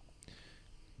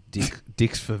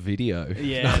dicks for video.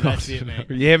 Yeah, that's it, mate.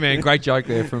 Yeah, man. Great joke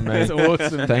there from me. That's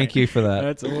awesome. Thank you for that.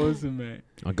 That's awesome, mate.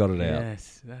 I got it out.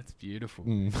 Yes, that's beautiful.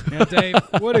 Mm. Now, Dave,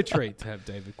 what a treat to have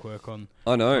David Quirk on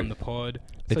I know. the pod.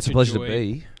 It's Such a pleasure to joy.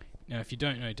 be. Now, if you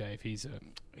don't know Dave, he's a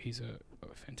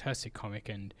fantastic comic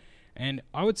and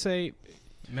I would say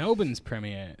Melbourne's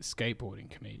premier skateboarding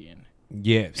comedian.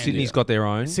 Yeah, Sydney's got their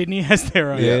own. Sydney has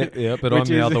their own. Yeah, but I'm Which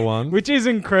the is- other one. Which is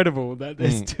incredible that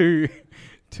there's Mm.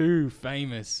 two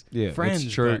famous Yeah, that's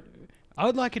friends. true. But I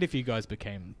would like it if you guys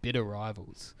became bitter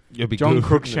rivals. It'd be John good.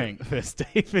 Crookshank versus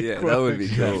David Yeah, Quirk. that would be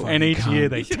cool. And each Cunt. year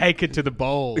they take it to the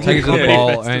bowl. Take it to the Yeah. bowl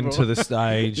Festival. and to the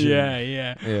stage. Yeah, and-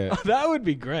 yeah. Yeah. Oh, that would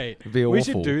be great. It'd be We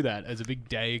awful. should do that as a big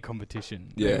day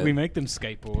competition. Yeah. We make them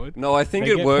skateboard. No, I think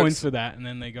They it get works. points for that, and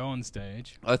then they go on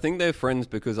stage. I think they're friends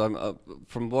because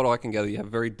from what I can gather, you have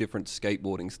very different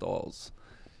skateboarding styles.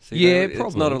 So, you Yeah, know, It's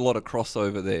not probably. a lot of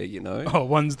crossover there, you know. Oh,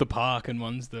 one's the park and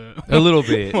one's the A little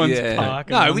bit. one's Yeah. park.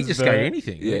 And No, we one's just the- skate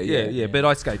anything. Yeah. But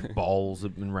I skate bowls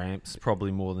and ramps probably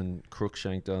more than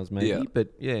Crookshank does, maybe. Yeah.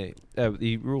 But yeah,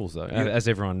 he rules though, Yeah. as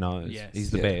everyone knows. Yes.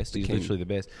 He's the Yeah, best. the He's king. literally the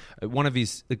best.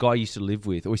 The guy I used to live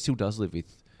with, or he still does live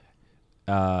with.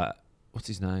 What's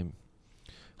his name?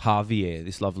 Javier,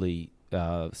 this lovely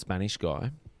Spanish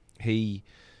guy. He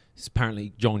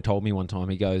apparently John told me one time.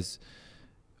 He goes,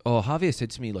 "Oh, Javier said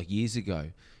to me like years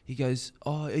ago. He goes,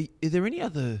 "Oh, are there any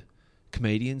other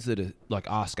comedians that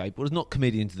are skateboarders? Not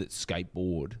comedians that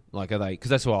skateboard. Like, are they? Because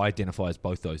that's what I identify as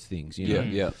both those things. You know,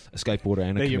 Yeah. a skateboarder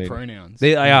and a They're comedian. your pronouns.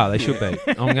 They are. They should be.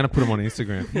 I'm going to put them on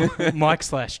Instagram.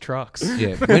 Mike/trucks.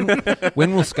 Yeah.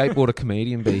 When will skateboarder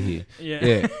comedian be here?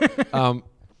 Yeah. Yeah.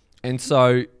 And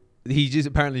so he just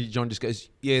apparently John just goes,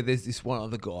 yeah. There's this one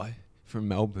other guy from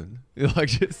Melbourne. Like,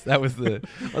 just that was the.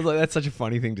 I was like, that's such a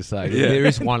funny thing to say. Yeah. There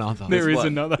is one other. There is one.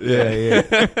 another Yeah.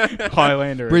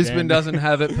 Highlander. Brisbane again. doesn't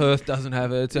have it. Perth doesn't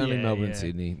have it. It's only Yeah, Melbourne, yeah.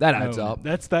 Sydney. That adds No, up.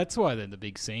 That's why they're the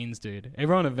big scenes, dude.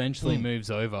 Everyone eventually Hmm. moves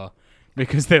over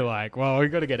because they're like, well,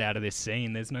 we've got to get out of this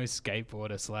scene. There's no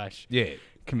skateboarder / Yeah.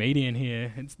 comedian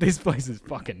here. This place is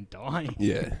fucking dying.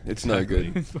 Yeah, it's no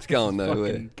good. This It's place going is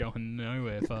nowhere. fucking going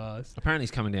nowhere fast. Apparently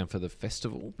he's coming down for the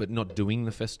festival, but not doing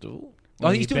the festival.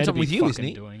 Well, he's he doing better something be with you, isn't fucking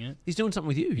he? Doing it. He's doing something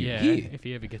with you. Yeah, Here. if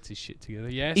he ever gets his shit together.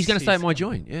 Yes, He's going to stay at my gonna-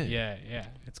 joint. Yeah. Yeah,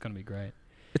 it's going to be great.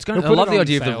 It's going. He'll I put love it the on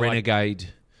idea of the sale, like- Renegade,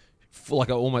 for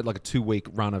almost like a 2-week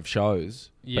run of shows,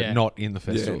 Yeah. but not in the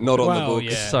festival. not on the Well, books.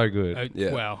 yeah. It's so good.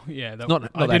 Yeah. Well, yeah. That, Not-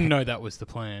 I not that- didn't know that was the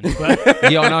plan.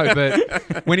 But Yeah, I know,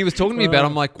 but when he was talking to me about it,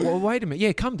 I'm like, well, wait a minute.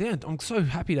 Yeah, come down. I'm so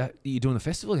happy that you're doing the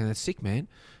festival again. That's sick, man.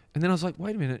 And then I was like,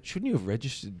 wait a minute. Shouldn't you have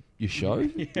registered your show?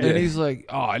 And he's like,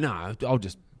 oh, no, I'll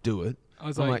just do it. I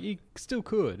was I'm like, like- you still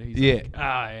could. He's Yeah. like,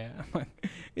 yeah. I'm like,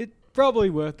 it's probably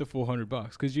worth the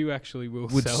 $400 because you actually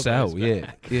Would sell. sell, those yeah.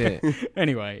 back. Yeah.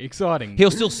 Anyway, exciting.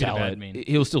 He'll still bit of sell it. admin.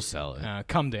 He'll still sell it.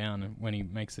 Come down when he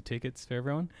makes the tickets for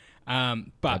everyone. But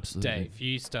Absolutely. Dave,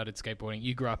 you started skateboarding.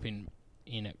 You grew up in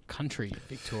a country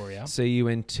Victoria.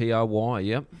 CUNTRY,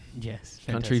 yep. Yes,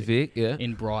 Country fantastic. Vic, yeah.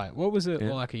 In Bright. What was it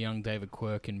Yeah. like a young David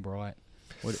Quirk in Bright?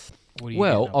 What are you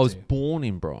Well, getting I up was to? born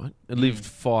in Bright. I lived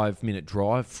 5-minute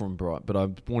drive from Bright, but I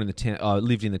was born in the town. I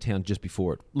lived in the town just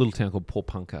before it. Little town called Port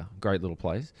Punker. Great little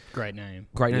place. Great name.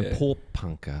 Great name, Yeah. Port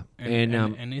Punker.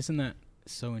 And isn't that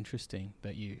so interesting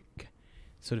that you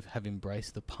sort of have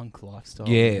embraced the punk lifestyle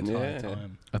Yeah. the entire Yeah.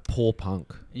 time? a poor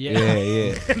punk. Yeah.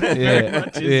 yeah, Very yeah,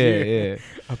 much is yeah, you. yeah.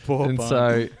 A poor And punk.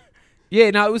 so, yeah,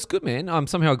 no, it was good, man.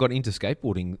 Somehow I got into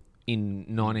skateboarding in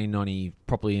 1990,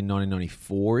 probably in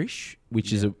 1994-ish,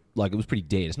 which is it was pretty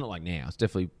dead. It's not like now. It's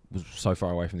definitely was so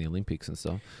far away from the Olympics and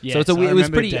stuff. Yes, so it's I it was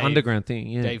remember pretty Dave- underground thing.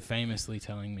 Yeah. Dave famously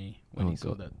telling me when Oh, he saw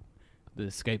God. that the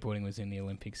skateboarding was in the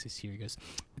Olympics this year. He goes,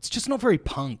 "It's just not very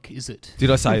punk, is it?" Did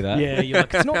I say that? Yeah, you're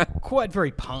like, it's not quite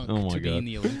very punk Oh my to be God. in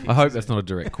the Olympics. I hope is that's it? not a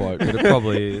direct quote, but it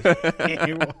probably is.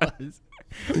 It was.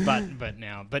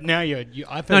 But now you're.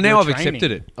 I've No, heard now you're I've training.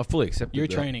 accepted it. I've fully accepted You're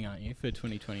that. training, aren't you, for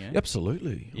 2028?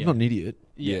 Absolutely. Yeah. I'm not an idiot.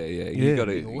 Yeah, Yeah. You got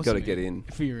Awesome, to get in.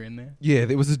 If you're in there. Yeah,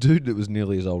 there was a dude that was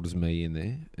nearly as old as me in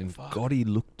there, and Fuck. God, he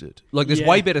looked it. Like, there's Yeah.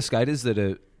 way better skaters that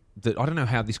I don't know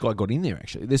how this guy got in there.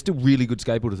 Actually, there's still really good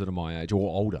skateboarders that are my age or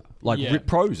older. Like Yeah.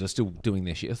 pros are still doing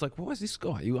their shit. It's like, why is this guy?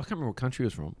 I can't remember what country he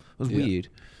was from. It was Yeah. weird.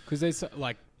 Because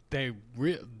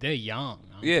they're young.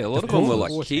 aren't Yeah, a they? lot of them were like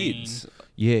 14. kids.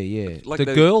 Yeah, yeah. Like the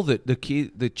they- girl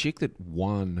the chick that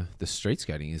won the street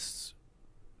skating is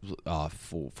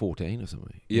 14 or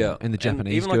something. Yeah, and the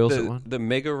Japanese even girls like that won. the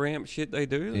mega ramp shit they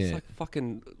do. It's Yeah. like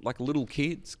fucking like little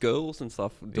kids, girls and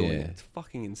stuff doing Yeah. it. It's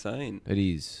fucking insane. It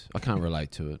is. I can't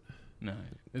relate to it. No.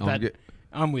 I'm ge-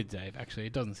 I'm with Dave, actually.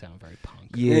 It doesn't sound very punk.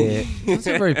 Yeah, it doesn't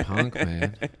sound very punk,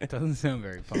 man. It doesn't sound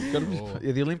very punk at all.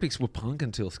 Yeah, the Olympics were punk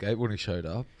until skateboarding showed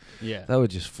up. Yeah. They were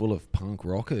just full of punk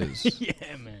rockers.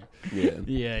 Yeah, man.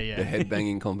 Yeah, Yeah. the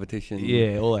headbanging competition.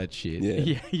 Yeah, all that shit.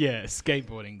 Yeah. Yeah.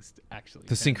 Skateboarding's actually.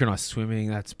 The synchronized swimming,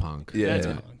 that's punk. Yeah. That's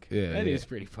Yeah. punk. Yeah, That yeah. is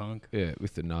pretty punk. Yeah,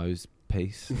 with the nose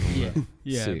piece. and all Yeah. that.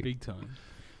 Yeah, Sick. big time.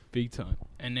 Big time.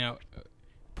 And now,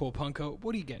 Paul Punko,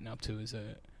 what are you getting up to as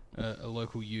a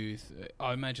local youth?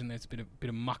 I imagine there's a bit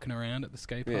of mucking around at the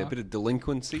skate park. Yeah, a bit of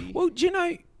delinquency. Well, do you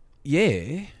know?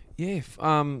 Yeah.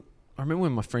 I remember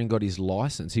when my friend got his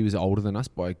license. He was older than us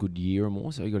by a good year or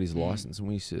more, so he got his license, and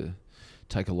we used to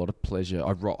take a lot of pleasure.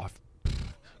 I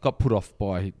got put off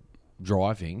by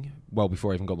driving well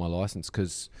before I even got my license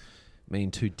because me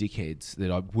and two dickheads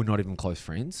that were not even close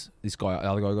friends. This guy,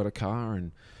 other guy, got a car,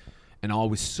 and I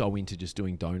was so into just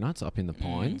doing donuts up in the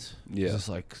pines. Yeah. Just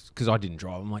like because I didn't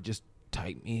drive, I'm like, just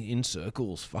take me in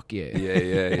circles. Fuck yeah. Yeah.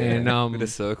 And, bit of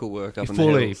circle work up in the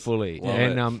hills. fully. Love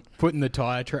And it. Putting the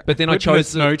tire track. But then I chose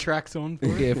the- snow tracks on. For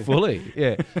it. yeah, fully.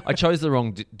 Yeah, I chose the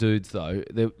wrong dudes though.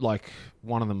 They're like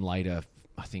one of them later,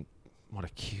 I think, might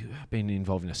have been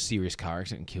involved in a serious car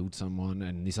accident and killed someone,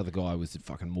 and this other guy was a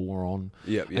fucking moron.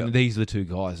 Yep. And these are the two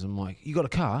guys. I'm like, you got a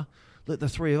car? Let the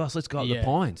three of us. Let's go up the Yeah.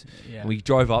 pines. Yeah. And we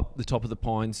drove up the top of the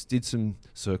pines, did some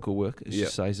circle work, as you Yep.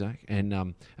 say, Zach.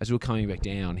 And as we were coming back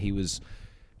down, he was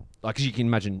like, as you can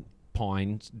imagine,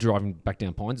 pines driving back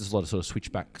down pines. There's a lot of sort of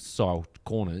switchback style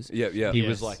corners. Yep. He Yes.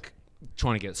 was like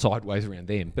trying to get sideways around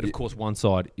them, but of course one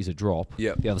side is a drop,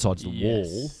 Yep. the other side's the Yes.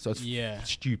 wall, so it's Yeah.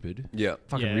 stupid, Yeah.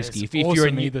 fucking Yeah, risky. it's If you're a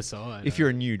awesome new, either side. if you're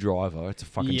a new driver, it's a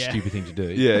fucking Yeah. stupid thing to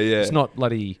do. Yeah. It's not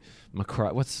bloody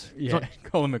McRae. It's yeah, not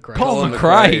Colin McRae. Colin Colin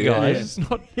McRae, McRae, guys. yeah. It's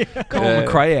not Colin Yeah.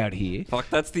 McRae out here. Fuck,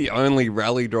 that's the only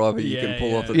rally driver you Yeah, can pull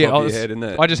yeah. off the Yeah, top of your head, isn't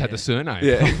it? I just had Yeah. the surname.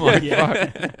 Yeah. I'm like, Yeah.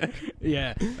 fuck.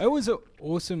 Yeah, it was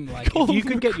awesome. Like if Colin you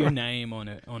could get your McRae. name on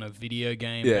a video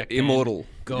game. Yeah, back then, immortal.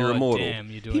 God You're immortal. Damn,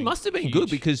 you're doing He must have been huge. good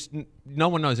because no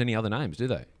one knows any other names, do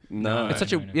they? No. It's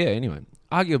such a no. yeah. Anyway,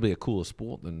 arguably a cooler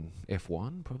sport than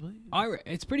F1, probably.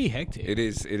 It's pretty hectic. It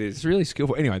is. It It's is. really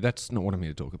skillful. Anyway, that's not what I'm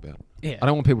here to talk about. Yeah. I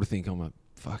don't want people to think I'm a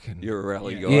fucking. You're a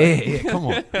rally Yeah. guy. Yeah, come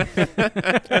on.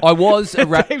 I was a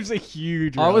Dave's a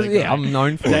huge. I was. rally Yeah, guy. I'm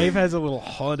known for Dave it. has a little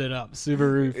hodded up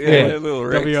Subaru. Yeah, Ford a little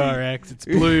Rexy. WRX. It's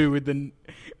blue with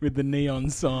the neon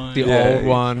sign. The Yeah. old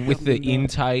one with the Up and down.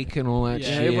 intake and all that Yeah,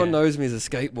 Yeah, shit. everyone knows me as a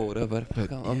skateboarder, but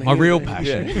I'm My here. real Yeah.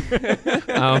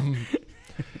 passion.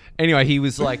 Anyway, he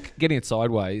was like getting it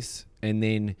sideways, and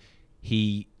then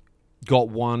he got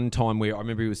one time where I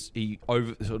remember he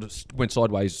went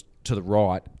sideways to the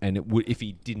right, and if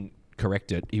he didn't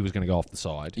correct it, he was going to go off the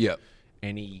side. Yep.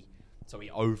 And he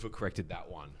overcorrected that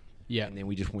one. Yeah. And then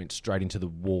we just went straight into the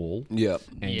wall. Yep.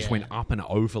 And just Yeah. went up and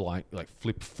over like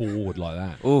flipped forward like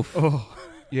that. Oof.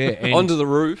 Yeah. And Onto the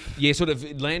roof. yeah, sort of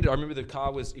it landed. I remember the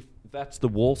car was, if that's the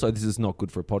wall, so this is not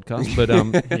good for a podcast, but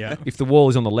Yeah. if the wall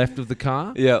is on the left of the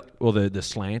car, Yep. or the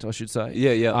slant, I should say.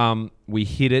 Yeah, yeah. We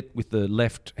hit it with the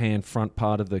left-hand front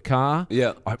part of the car.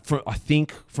 Yeah. I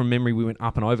think from memory we went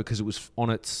up and over because it was on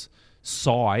its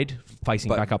side facing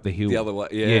But back up the hill. the other way.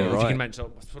 Yeah, If you right. can imagine, so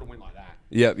it sort of went like that.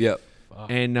 Yep. Yep.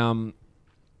 And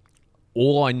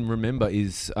all I remember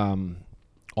is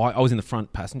I was in the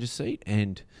front passenger seat,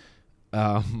 and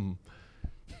I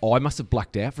must have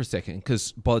blacked out for a second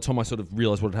because by the time I sort of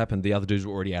realised what had happened, the other dudes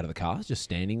were already out of the car, just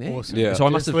standing there. Awesome. Yeah. So I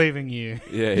Just must have. leaving you.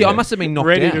 Yeah. Yeah, I must have been knocked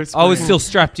Ready out. to I was sprint. still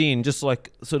strapped in, just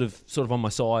like sort of on my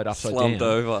side, upside slumped down,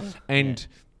 over. and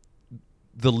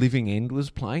the Living End was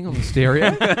playing on the stereo.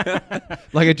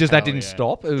 Like it just that Hell didn't yeah.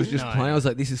 stop. It was just No. playing. I was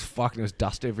like, this is fucking. There was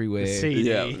dust everywhere. The CD.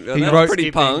 Yeah. He That's wrote- pretty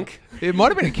Skipping. punk. It might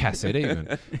have been a cassette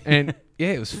even, and yeah,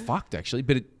 it was fucked actually.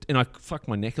 But and I fucked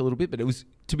my neck a little bit, but it was,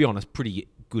 to be honest, pretty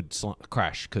good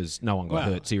crash because no one got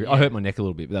hurt. So I hurt my neck a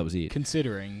little bit, but that was it.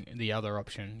 Considering the other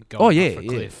option, going off a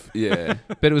cliff. Yeah.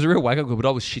 But it was a real wake-up call, but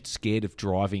I was shit scared of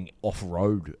driving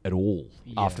off-road at all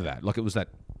after that. Like, it was that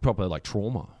proper, like,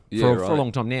 trauma. For a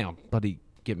long time now. Bloody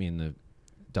get me in the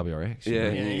WRX.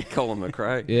 Yeah, Colin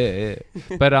McRae. Yeah.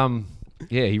 But,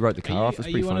 he wrote the car off. It was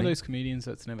pretty funny. Are you one of those comedians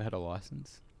that's never had a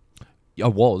license? I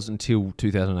was until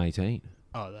 2018.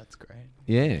 Oh, that's great.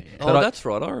 Yeah. Oh, that's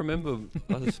right. I remember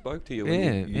I spoke to you.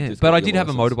 Yeah. But I did have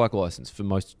a motorbike license for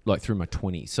most, like, through my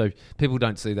 20s. So people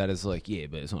don't see that as like,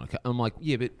 but it's not a car. I'm like,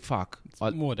 but fuck.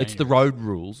 It's the road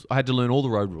rules. I had to learn all the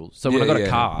road rules. So when I got a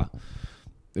car,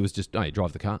 it was just, you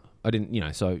drive the car. I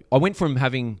didn't, so I went from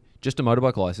having just a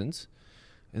motorbike license.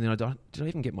 And then did I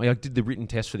even get I did the written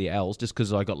test for the L's just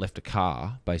because I got left a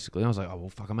car, basically. I was like, oh, well,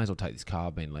 fuck, I may as well take this car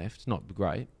I've been left. It's not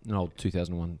great. An old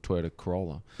 2001 Toyota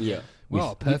Corolla. Yeah.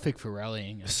 Well, perfect for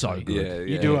rallying. Actually. So good. Yeah,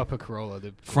 you do up a Corolla.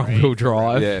 Front-wheel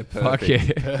drive. Yeah, perfect. Fuck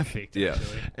yeah. Perfect,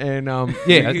 actually. And,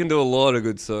 you can do a lot of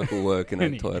good circle work in a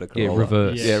Toyota Corolla. Yeah,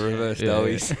 reverse. Yeah, reverse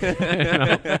doughies.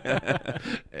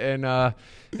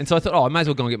 And so I thought, I may as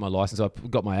well go and get my license. I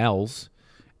got my L's.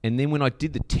 And then when I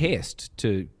did the test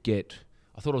to get...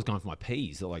 I thought I was going for my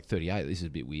P's at like 38. This is a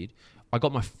bit weird.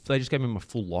 They just gave me my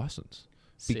full license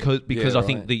because I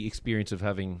think the experience of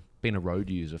having been a road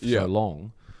user for so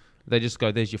long, they just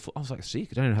go, "There's your full." I was like, "Sick!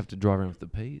 I don't even have to drive around with the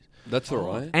P's." That's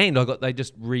all right. And they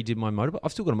just redid my motorbike.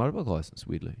 I've still got a motorbike license.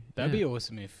 Weirdly, that'd be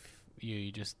awesome if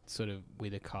you just sort of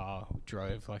with a car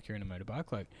drove like you're in a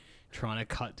motorbike, like. Trying to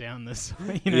cut down this,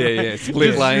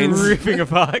 split lanes, ripping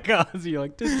apart cars. You're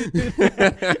like, trying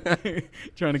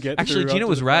to get. Actually, do you know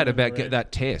what was rad about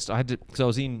that test? I had to, because I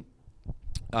was in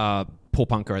Port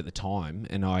Punker at the time,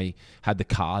 and I had the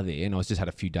car there, and I just had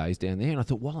a few days down there, and I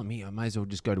thought, well, I'm here, I may as well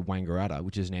just go to Wangaratta,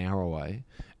 which is an hour away,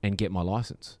 and get my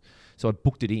license. So I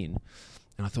booked it in.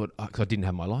 And I thought, because I didn't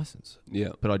have my license. Yeah.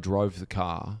 But I drove the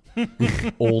car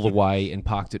all the way and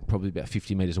parked it probably about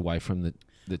 50 metres away from the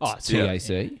TAC.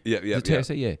 Yeah. The TAC,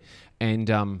 yeah. And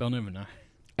they'll never know.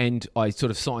 And I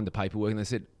sort of signed the paperwork, and they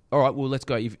said, all right, well, let's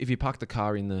go. If you park the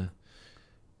car in the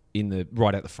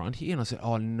right out the front here. And I said,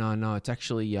 oh, no, it's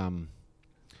actually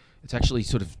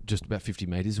sort of just about 50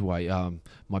 metres away.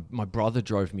 My brother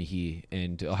drove me here,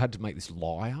 and I had to make this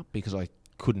lie up because I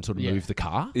couldn't sort of move the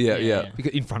car. Yeah.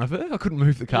 Because in front of her, I couldn't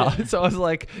move the car. Yeah. So I was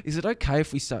like, is it okay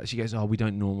if we start? She goes, oh, we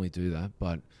don't normally do that,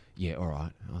 but yeah, all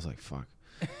right. I was like, fuck.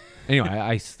 Anyway,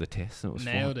 I aced the test and it was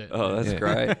Nailed fine. it. Oh, that's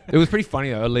great. It was pretty funny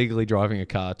though, illegally driving a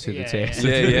car to the test.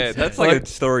 Yeah. That's like a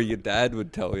story your dad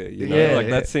would tell you. You know,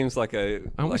 that seems like a.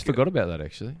 I almost forgot about that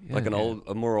actually. Yeah. Like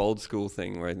a more old school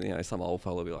thing where some old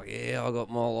fella would be like, "Yeah, I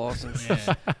got my license.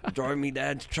 Drove me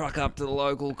dad's truck up to the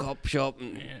local cop shop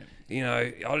and."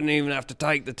 I didn't even have to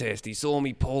take the test. He saw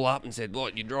me pull up and said,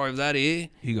 "What, you drove that here?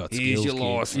 You got Here's skills, your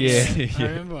license." Yeah. I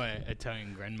remember my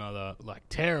Italian grandmother, like,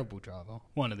 terrible driver.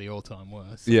 One of the all-time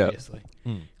worst, yeah. obviously.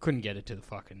 Couldn't get it to the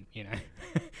fucking,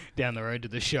 down the road to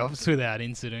the shops without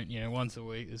incident. Once a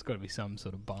week, there's got to be some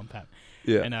sort of bump happen.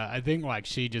 Yeah. And I think, like,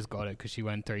 she just got it because she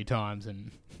went 3 times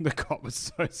and the cop was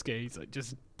so scared. He's like,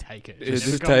 just take it.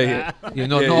 Just take it. Yeah,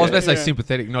 I was about to say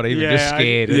sympathetic, not even, just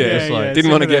scared.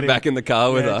 Didn't want to get back in the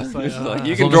car with her. Like,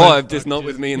 you can drive, just not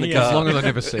with me in the car. As long as I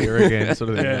never see her again,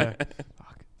 sort of thing. Yeah.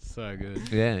 Fuck, so good.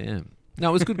 Yeah. No,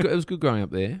 it was good. It was good growing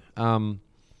up there.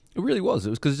 It really was.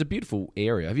 It was because it's a beautiful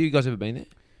area. Have you guys ever been there?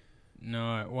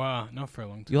 No, wow, not for a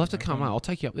long time. You'll have to come up. I'll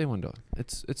take you up there one day.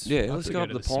 It's let's go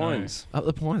up the Pines. Up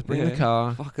the Pines, bring the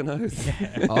car. Fucking oath.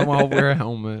 Yeah. I'll wear a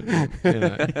helmet.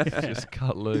 Just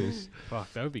cut loose.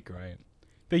 Fuck, that would be great.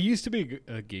 There used to be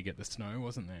a gig at the Snow,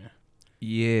 wasn't there?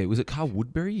 Yeah, was it Carl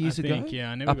Woodbury years ago? Yeah,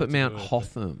 I never up at Mount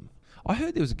Hotham. I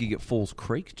heard there was a gig at Falls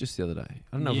Creek just the other day.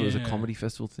 I don't know if it was a comedy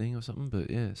festival thing or something, but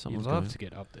yeah, someone's You'd love to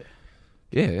get up there.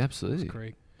 Yeah, absolutely. Falls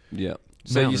Creek. Yeah.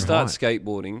 So you start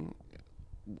skateboarding.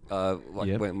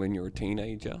 When you were a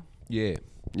teenager. Yeah.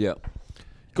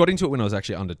 Got into it when I was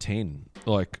actually under 10,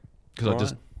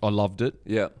 because I loved it.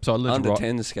 Yeah. So I learned under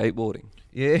 10 skateboarding.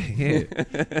 Yeah,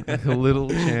 like a little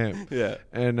champ. Yeah.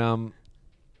 And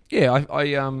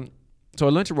so I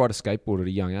learned to ride a skateboard at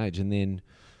a young age, and then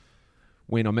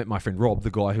when I met my friend Rob,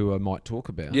 the guy who I might talk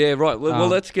about. Yeah, right. Well,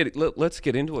 let's get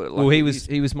into it. Like,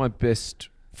 he was my best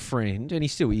friend, and he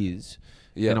still is.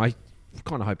 Yeah. And I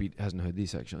kind of hope he hasn't heard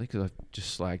this actually, because I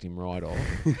just slagged him right off.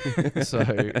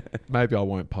 So maybe I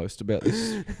won't post about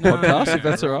this podcast if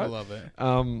that's all right. I love it.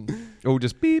 We'll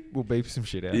just we'll beep some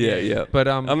shit out. Yeah. But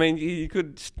I mean, you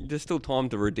could. There's still time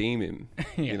to redeem him.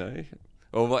 You know.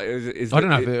 Or what, is I don't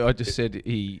know if I just said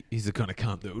he's the kind of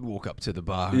cunt that would walk up to the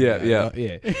bar. Yeah, and go,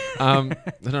 yeah.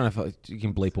 I don't know if you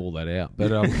can bleep all that out,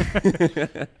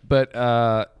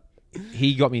 but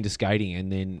he got me into skating,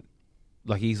 and then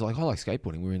he's like, I like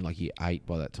skateboarding. We were in year 8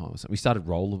 by that time or something. We started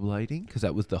rollerblading because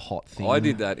that was the hot thing. I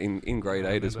did that in grade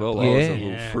 8 as well. Yeah. I was a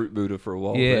little fruit booter for a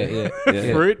while. Yeah.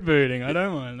 Fruit booting. I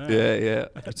don't mind that. Yeah.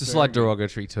 It's a slight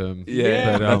derogatory term.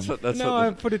 Yeah. But, that's I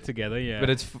put it together. Yeah. but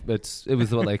it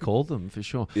was what they called them for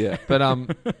sure. Yeah. But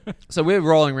so we're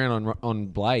rolling around on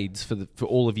blades for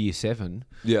all of year 7.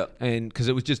 Yeah. And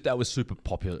because that was super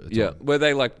popular at the Yeah. time. Were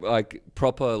they like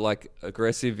proper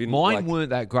aggressive? Mine weren't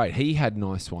that great. He had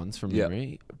nice ones from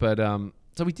memory, but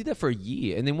so we did that for a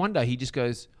year, and then one day he just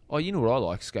goes, "Oh, you know what I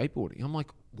like? Skateboarding." I'm like,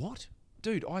 "What,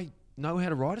 dude? I know how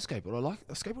to ride a skateboard.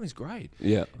 Skateboarding's great."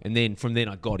 Yeah. And then from then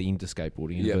I got into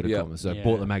skateboarding in inverted commas. So I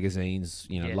bought the magazines.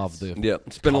 Loved the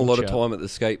Spent a lot of culture. time at the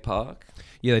skate park.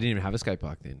 Yeah, they didn't even have a skate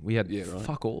park then. We had right.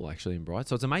 fuck all actually in Bright.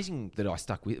 So it's amazing that I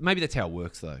stuck with. Maybe that's how it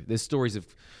works though. There's stories of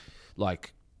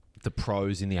the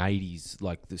pros in the 80s,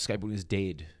 the skateboarding is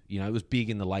dead. It was big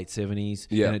in the late 70s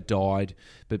and it died,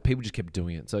 but people just kept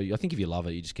doing it. So I think if you love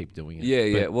it, you just keep doing it.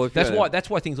 Yeah. Well, that's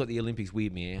why things like the Olympics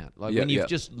weird me out. When you've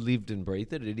just lived and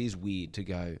breathed it, it is weird to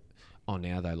go, oh,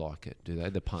 now they like it, do they?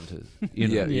 The punters.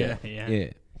 Yeah.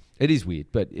 It is weird,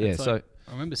 but I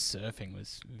remember surfing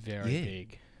was very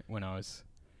big when I was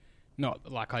not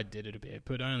I did it a bit,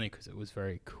 but only because it was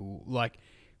very cool.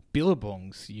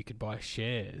 Billabongs, you could buy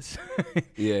shares.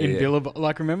 Billabong.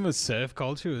 Remember surf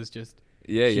culture was just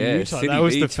huge. City that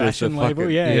was the Beach fashion was label.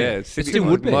 it still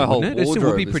would be. My whole It still would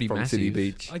wardrobe be is pretty from massive. City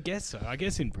Beach. I guess so. I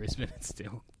guess in Brisbane it's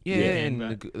still and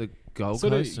the Gold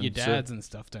sort Coast. of your dads and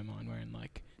stuff don't mind wearing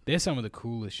they're some of the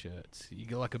coolest shirts. You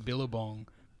get a Billabong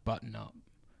button up,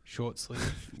 short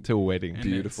sleeve to a wedding. and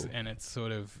Beautiful.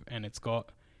 It's got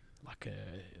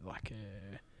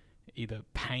a either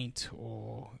paint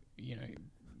or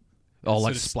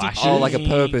splashes. Oh, like a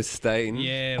purpose stain.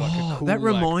 Yeah, Oh, a cool, that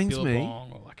reminds me.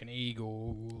 Billabong or an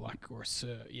eagle, or a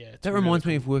cert. Yeah, it's That really reminds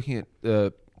me cool. of working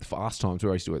at Fast Times,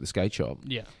 where I used to work at the skate shop.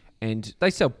 Yeah. And they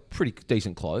sell pretty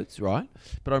decent clothes, right?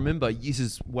 But I remember, this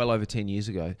is well over 10 years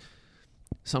ago,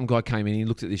 some guy came in, he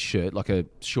looked at this shirt, a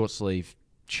short sleeve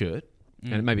shirt,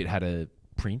 and maybe it had a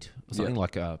print or something,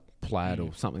 like a plaid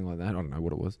or something like that. I don't know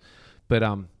what it was. But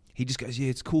he just goes, yeah,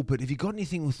 it's cool, but have you got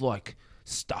anything with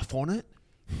stuff on it?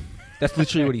 That's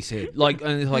literally what he said.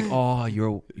 And it's oh,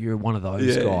 you're one of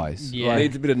those guys. Yeah.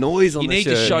 Needs a bit of noise on the shirt.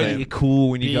 You need to show that you're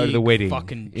cool when you go to the wedding.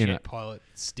 Fucking jet pilot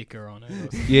sticker on it. Or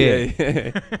something.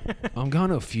 Yeah. I'm going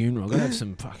to a funeral. I'm going to have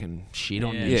some fucking shit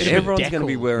on me. Yeah, Bit of everyone's decal. going to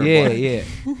be wearing Yeah,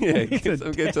 one. yeah.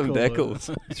 Get some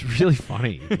decals. It's really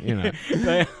funny,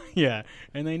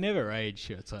 And they never age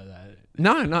shirts like that.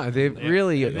 No, they're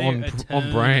really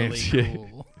on brand.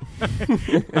 Cool.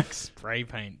 Spray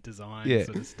paint design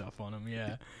sort of stuff on them.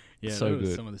 Yeah. Yeah, So those good.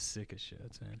 are some of the sickest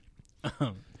shirts,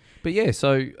 man. But yeah,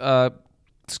 so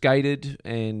skated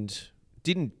and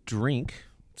didn't drink.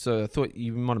 So I thought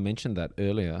you might have mentioned that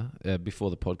earlier before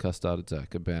the podcast started,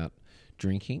 Zach, about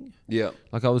drinking. Yeah.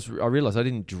 I realised I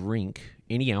didn't drink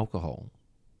any alcohol.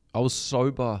 I was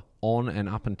sober on and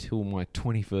up until my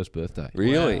 21st birthday.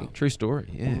 Really? Wow. True story,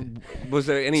 yeah. Was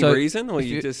there any So, reason, or if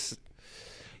you you- just...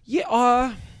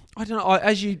 Yeah, I don't know.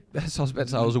 As I was about to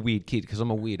say, I was a weird kid because I'm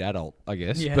a weird adult, I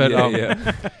guess. Yeah. But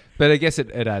Yeah. but I guess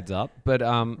it adds up. But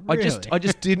I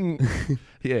just didn't.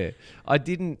 I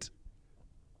didn't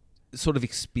sort of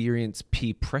experience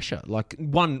peer pressure.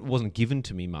 One wasn't given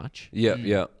to me much.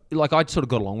 Yeah. I sort of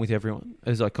got along with everyone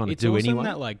as I kind of do awesome anyway.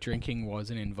 that drinking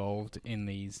wasn't involved in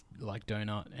these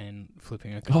donut and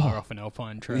flipping a car off an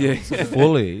alpine trail. Yeah. sort of-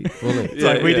 Fully.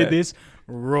 It's we did this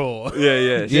raw.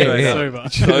 Yeah. Sober.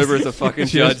 Sober as a fucking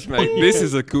judge, mate. This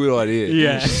is a good idea.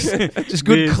 Yeah. Just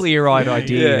good, This- clear-eyed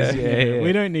ideas. Yeah. Yeah.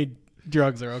 We don't need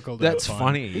drugs or alcohol. That's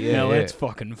funny. Yeah, Now yeah. let's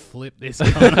fucking flip this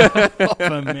car off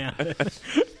a mountain.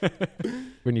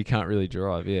 When you can't really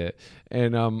drive, yeah.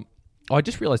 And I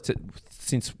just realised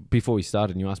since before we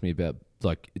started, and you asked me about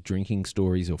drinking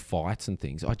stories or fights and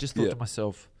things, I just thought to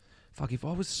myself, fuck, if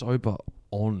I was sober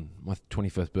on my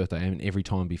 21st birthday and every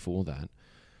time before that,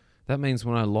 that means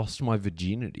when I lost my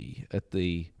virginity at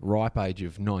the ripe age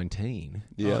of 19,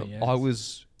 Yeah. Oh, yes. I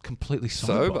was completely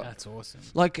sober. Sober. That's awesome.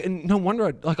 And no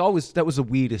wonder that was the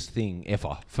weirdest thing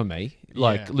ever for me,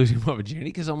 Yeah. losing my virginity,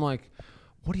 because I'm like,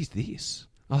 what is this?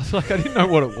 I was I didn't know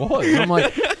what it was. I'm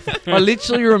like, I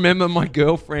literally remember my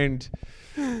girlfriend,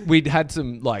 we'd had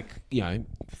some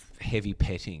heavy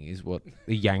petting is what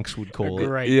the Yanks would call it.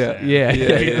 Great. Yeah. term. Yeah.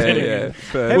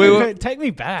 Hey, We were- take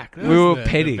me back. That we was were the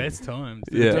petting. best times.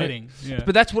 Yeah. Petting. Yeah.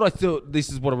 But that's what I thought. This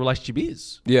is what a relationship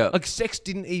is. Yeah. Like sex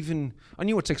didn't even. I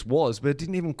knew what sex was, but it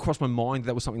didn't even cross my mind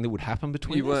that was something that would happen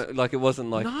between You us. weren't like it wasn't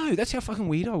like. No, that's how fucking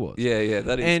weird I was. Yeah.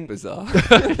 That is And- bizarre.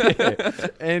 Yeah.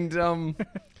 And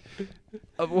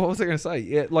what was I going to say?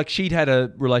 Yeah, like she'd had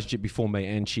a relationship before me,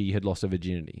 and she had lost her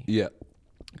virginity. Yeah.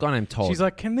 A guy named Todd. She's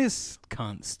like, can this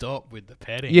cunt stop with the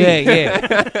petting?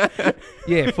 yeah,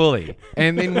 yeah, fully.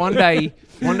 And then one day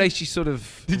she sort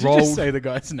of Did you rolled. just say the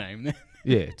guy's name then?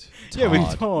 Yeah, Yeah, we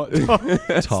Todd. Todd.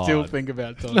 Todd. Still think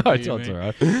about Todd. No, do you, Todd's mate?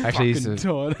 alright. Actually, Fucking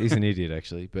Todd. he's an idiot.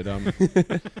 Actually,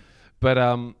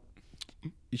 but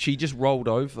she just rolled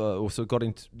over, or sort of got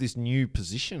into this new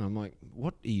position. I'm like,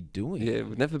 what are you doing? Yeah.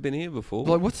 We've never been here before.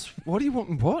 Like, what do you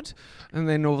want? What? And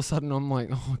then all of a sudden, I'm like,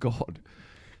 oh my god,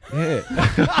 yeah.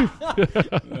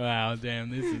 Wow, damn,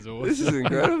 this is awesome. This is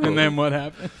incredible. And then what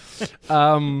happened?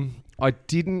 I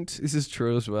didn't. This is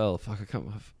true as well. Fuck,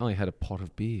 I've only had a pot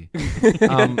of beer.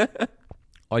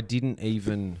 I didn't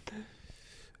even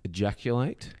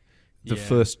ejaculate the Yeah.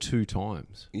 first 2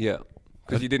 times. Yeah.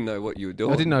 Because you didn't know what you were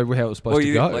doing. I didn't know how it was supposed Well, to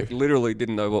you go. like literally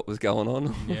didn't know what was going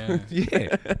on. Yeah.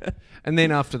 Yeah. And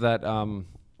then after that,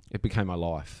 it became my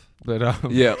life. But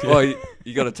Yeah. Well,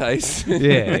 you got a taste.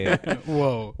 yeah.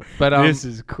 Whoa. But This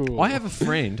is cool. I have a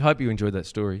friend. Hope you enjoyed that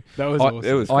story. That was I- awesome.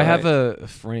 It was. I have great. a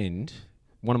friend,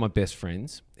 one of my best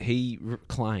friends. He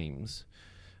claims,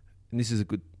 and this is a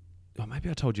good. Oh, maybe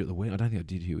I told you at the wedding. I don't think I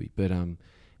did, Huey. But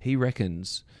he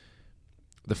reckons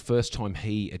the first time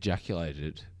he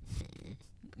ejaculated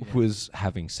was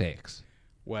having sex.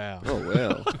 Wow. Oh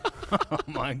wow. Oh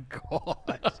my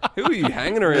god. Who are you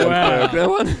hanging around? Wow. Ferg? No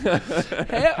one.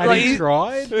 Have you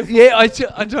tried? Yeah, I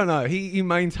don't know. He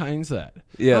maintains that.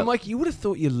 Yeah. I'm like, you would have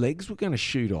thought your legs were going to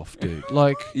shoot off, dude.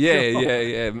 Like,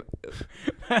 Yeah.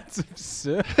 That's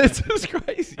absurd. it's just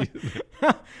crazy.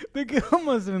 The girl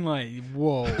must have been like,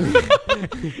 whoa.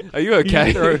 Are you okay?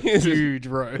 You throw a huge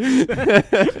roast.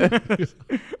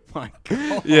 My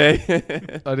god. Yeah.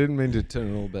 I didn't mean to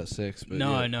turn it all about sex, but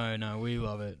No, yeah. no. We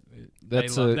love it.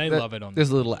 That's they love it on There's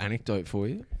a little anecdote for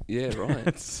you. Yeah. Right.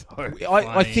 That's so I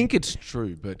funny. think it's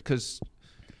true, but because,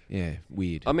 yeah,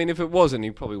 weird. I mean, if it wasn't,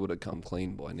 he probably would have come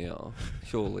clean by now.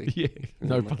 Surely. yeah,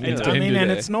 no pun It's- I mean, intended.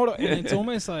 and it's not. And it's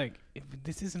almost like, if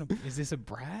this isn't. Is this a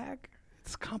brag?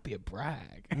 This can't be a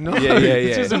brag. No. Yeah.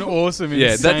 It's just an awesome,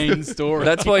 Yeah, that's- insane story.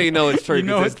 That's why you know it's true. You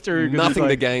know 'cause it's true. there's 'cause Nothing it's to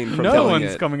like, gain from no telling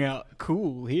one's it. coming out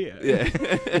cool here. Yeah.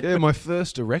 Yeah, my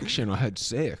first erection, I had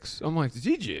sex. I'm like,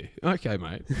 did you? Okay,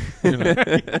 mate. You know,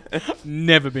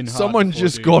 Never been. Hard someone before,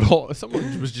 just dude. got hot.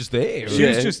 Someone was just there. She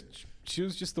Yeah. was just. She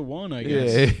was just the one, I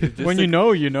guess. Yeah. When you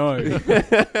know, you know.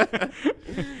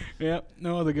 Yeah,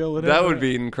 no other girl would That ever- would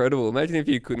be incredible. Imagine if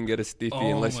you couldn't get a stiffy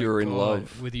Oh unless my you were in God,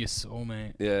 love. with your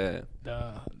soulmate. Yeah.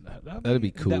 That'd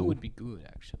be cool. That would be good,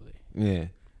 actually. Yeah,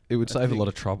 it would save a lot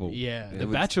of trouble. Yeah, It The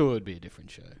would- Bachelor would be a different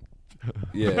show.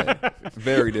 Yeah.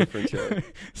 Very different show.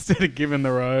 Instead of giving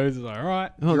the rose, it's like, all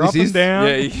right, Oh, you're this up and is- down.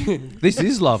 Yeah. You This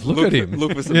is love. Look at him.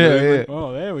 Look for some Yeah, movement.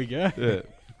 Oh, there we go. Yeah.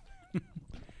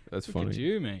 That's Look at funny.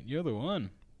 you, mate. You're the one.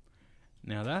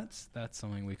 Now that's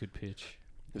something we could pitch.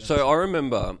 So I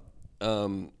remember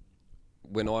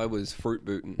when I was fruit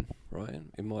booting, right,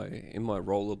 in my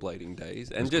rollerblading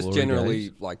days, and Those just glory generally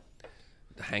days. like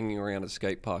hanging around at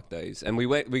skate park days. And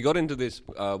we got into this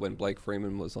when Blake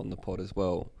Freeman was on the pod as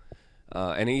well,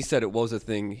 and he said it was a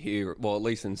thing here, well, at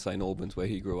least in St Albans where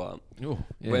he grew up. Oh,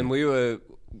 yeah. When we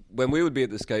would be at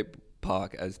the skate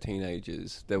park as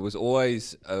teenagers, there was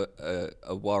always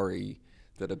a worry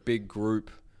that a big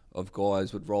group of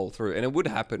guys would roll through, and it would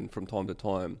happen from time to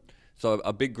time. So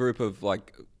a big group of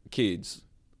like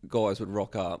guys would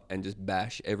rock up and just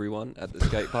bash everyone at the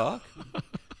skate park.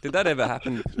 Did that ever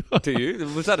happen to you?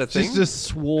 Was that a thing? just a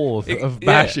swath of Yeah.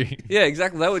 bashing. Yeah,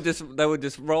 exactly. They would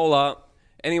just roll up.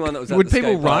 Anyone that was at Would the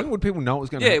people skate run? park- Would people know what was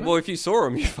going to Yeah, happen? well, if you saw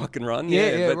them, you fucking run.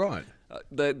 yeah, but, right.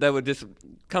 They would just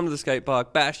come to the skate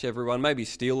park, bash everyone, maybe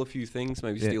steal a few things,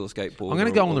 maybe Yeah. steal a skateboard. I'm going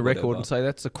to or- go on or the record whatever. and say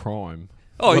that's a crime.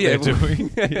 Oh what yeah, they're doing.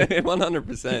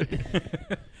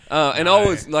 100%. And I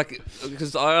was like,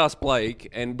 because I asked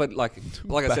Blake, but like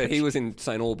I said, he was in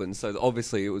St Albans, so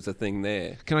obviously it was a thing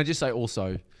there. Can I just say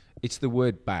also, it's the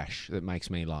word bash that makes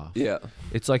me laugh. Yeah,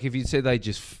 It's like if you said they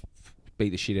just beat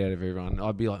the shit out of everyone,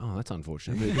 I'd be like, oh, that's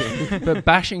unfortunate. But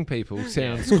bashing people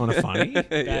sounds kind of funny.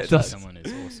 Bashing someone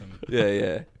is awesome.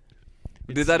 yeah.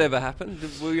 Did that ever happen?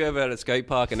 Were you ever at a skate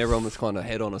park and everyone was kind of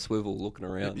head on a swivel looking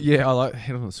around? Yeah, I like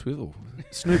head on a swivel.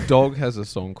 Snoop Dogg has a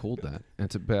song called that. And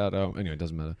it's about anyway, it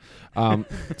doesn't matter.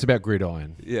 It's about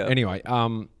gridiron. Yeah. Anyway,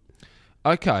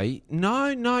 Okay.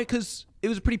 No, because it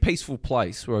was a pretty peaceful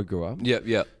place where I grew up. Yep,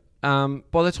 yep.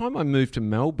 By the time I moved to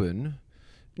Melbourne,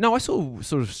 no, I saw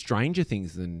sort of stranger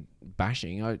things than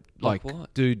bashing. Like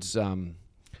what? dudes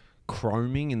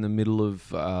chroming in the middle of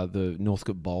the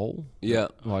Northcote Bowl. Yeah.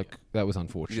 Like, that was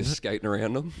unfortunate. Just skating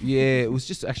around them. Yeah, it was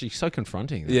just actually so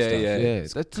confronting. That Yeah, stuff. yeah.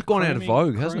 That's gone out of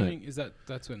vogue, hasn't it? Is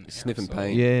that's when Sniffing aerosol-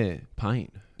 paint. Yeah,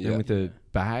 paint. Yeah. And with the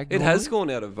bag. It on has gone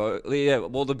out of vogue. Yeah,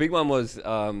 well, the big one was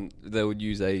they would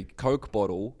use a Coke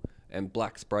bottle and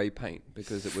black spray paint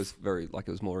because it was it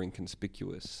was more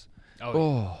inconspicuous.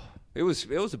 Oh, It was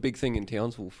a big thing in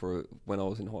Townsville for when I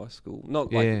was in high school. Not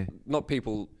not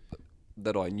people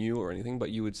that I knew or anything, but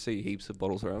you would see heaps of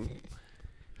bottles around.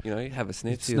 You know, have a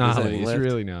sniff. it's see if there's gnarly. anything It's left.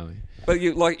 really gnarly. But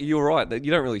you're right that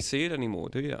you don't really see it anymore,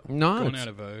 do you? No, Gone it's- out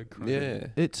of vogue. Yeah,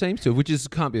 it seems to, which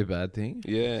can't be a bad thing.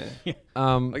 yeah.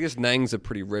 I I guess Nangs are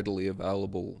pretty readily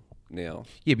available now.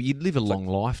 Yeah, but you'd live a long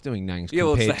life doing nangs Yeah,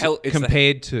 well,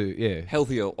 compared to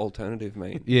Healthier alternative,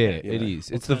 mate. Yeah, You it know.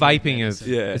 is. It's the vaping of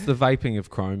Yeah. It's the vaping of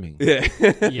chroming. Yeah,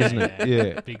 Yeah, Isn't it?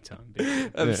 Yeah. big time.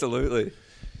 Big time. absolutely.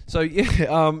 So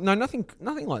yeah, no, nothing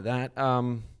like that.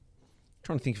 Trying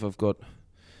to think if I've got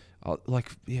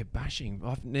bashing.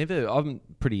 I'm a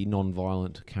pretty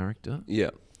non-violent character. Yeah.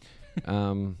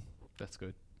 That's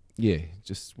good. Yeah,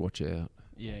 just watch out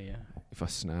Yeah, yeah. if I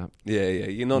snap. Yeah, yeah.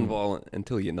 You're non-violent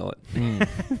until you're not.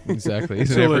 Exactly.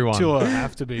 Isn't Till everyone? I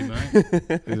have to be, mate.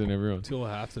 Isn't everyone? Till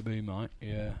I have to be, mate.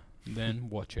 Yeah. Then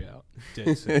watch out.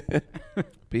 Dead set.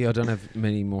 But yeah, I don't have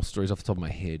many more stories off the top of my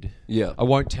head. Yeah. I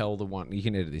won't tell the one. You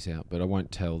can edit this out, but I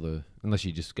won't tell unless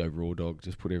you just go raw dog.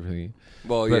 Just put everything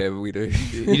Well, But- yeah, we do.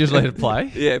 in. You just let it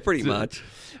play. Yeah, pretty much.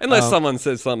 Unless Um, someone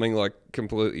says something like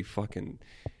completely fucking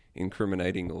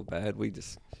incriminating or bad, we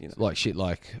just, you know. Like shit,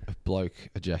 like a bloke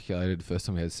ejaculated the first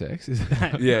time he had sex.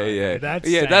 Yeah, yeah. That's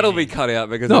Yeah, that'll be saying- cut out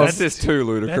because No, that's just too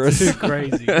ludicrous. That's too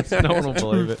crazy. No one will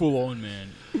believe Too it. full on, man.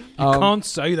 You Um, can't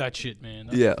say that shit, man.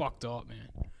 That's Yeah. fucked up,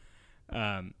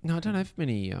 man. No, I don't have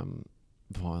many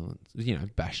violent,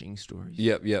 bashing stories.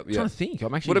 Yep, yep, I'm trying yep. to think.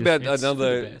 I'm actually. What about It's for the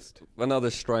another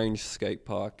best. strange skate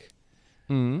park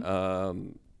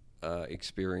Mm.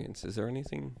 experience? Is there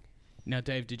anything? Now,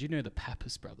 Dave, did you know the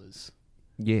Pappas brothers?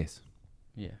 Yes.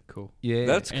 Yeah, cool. Yeah.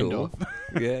 That's End cool. of.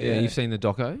 Yeah, yeah. You've seen the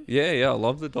doco. Yeah, yeah. I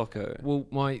love the doco. Well,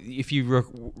 if you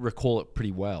recall it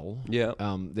pretty well, Yeah.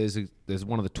 there's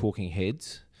one of the talking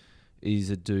heads.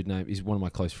 He's a dude he's one of my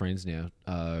close friends now,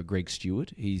 Greg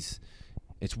Stewart.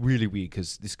 It's really weird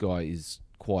because this guy is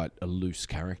quite a loose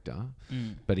character,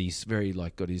 but he's very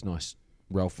got his nice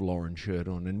Ralph Lauren shirt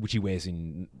on, and which he wears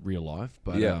in real life.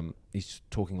 But Yeah. he's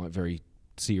talking very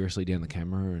seriously down the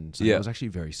camera, and so Yeah. it was actually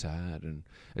very sad. And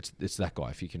it's that guy,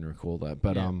 if you can recall that.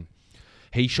 But Yeah.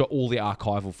 he shot all the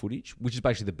archival footage, which is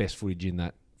basically the best footage in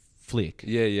that flick.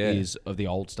 Yeah, yeah. Is of the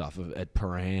old stuff at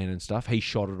Paran and stuff. He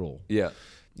shot it all. Yeah.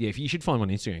 Yeah, if you should find him on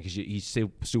Instagram because he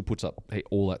still puts up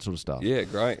all that sort of stuff. Yeah,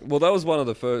 great. Well, that was one of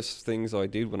the first things I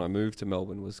did when I moved to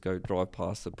Melbourne was go drive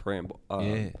past the pram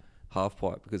half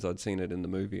pipe because I'd seen it in the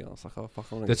movie. I was like, oh fuck,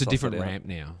 I want to. That's a different ramp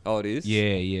now. Oh, it is.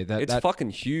 Yeah, yeah. It's fucking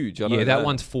huge. I know that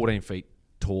one's 14 feet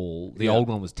tall. The Yeah. old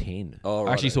one was 10. Oh,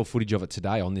 I actually righto. saw footage of it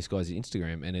today on this guy's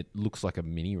Instagram, and it looks like a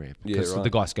mini ramp. Yeah, Because right. the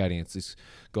guy skating, it's this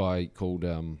guy called.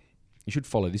 You should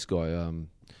follow this guy.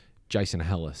 Jason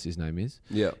Hallis, his name is.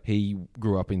 Yeah. He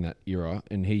grew up in that era,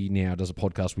 and he now does a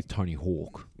podcast with Tony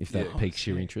Hawk. If that Yeah. piques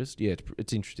your interest, yeah,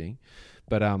 it's interesting.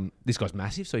 But this guy's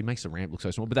massive, so he makes the ramp look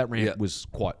so small. But that ramp Yeah. was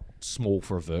quite small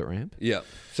for a vert ramp. Yeah.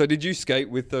 So did you skate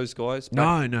with those guys?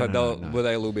 No. Were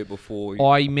they a little bit before?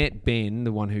 I met Ben,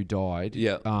 the one who died.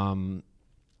 Yeah.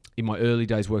 In my early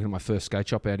days working at my first skate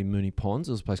shop out in Moonee Ponds,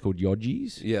 there was a place called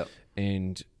Yodgies. Yeah.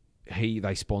 And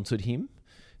they sponsored him.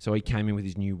 So he came in with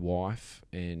his new wife,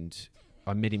 and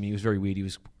I met him. He was very weird. He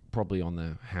was probably on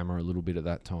the hammer a little bit at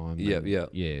that time. Yeah, and, yeah.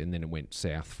 Yeah, and then it went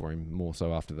south for him more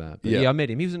so after that. But Yeah. yeah, I met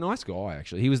him. He was a nice guy,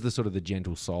 actually. He was the sort of the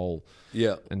gentle soul.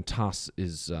 Yeah. And Tuss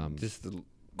is Just the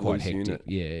quite loose hectic. unit.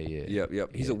 Yeah. Yep,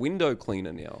 yep. He's a window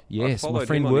cleaner now. Yes, I my followed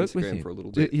friend him on worked with Instagram him for a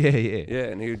little bit. Yeah. Yeah,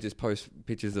 and he would just post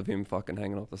pictures of him fucking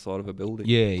hanging off the side of a building.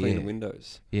 Yeah, cleaning yeah.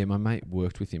 windows. Yeah, my mate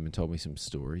worked with him and told me some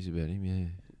stories about him. Yeah.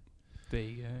 There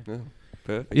you go. Yeah,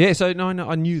 perfect. Yeah, so no,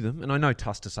 I knew them, and I know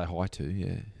Tuss to say hi to.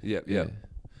 Yeah. Yep, yep.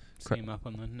 See him up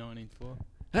on the 19th floor.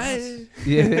 Hey.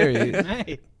 Yeah, there he is.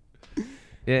 Hey.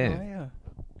 Yeah. Oh, yeah.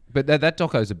 But that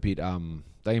doco's a bit.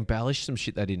 They embellished some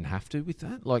shit they didn't have to with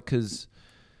that, because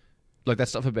that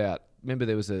stuff about. Remember,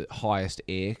 there was a highest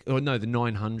air, the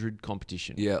 900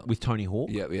 competition. Yeah. With Tony Hawk.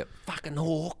 Yep, yep. Fucking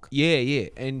Hawk. Yeah,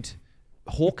 and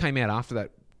Hawk came out after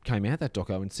that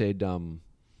doco and said,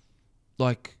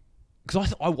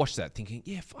 because I watched that thinking,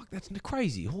 yeah, fuck, that's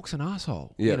crazy. Hawk's an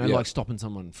asshole. Yeah, like stopping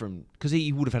someone from because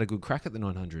he would have had a good crack at the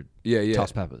 900. Yeah.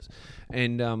 Tuss Pappers,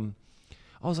 and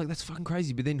I was like, that's fucking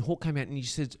crazy. But then Hawk came out and he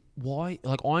said, why?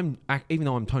 Like even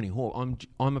though I'm Tony Hawk,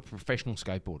 I'm a professional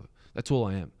skateboarder. That's all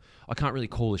I am. I can't really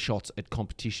call the shots at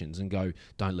competitions and go,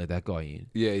 don't let that guy in.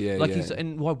 Yeah. Like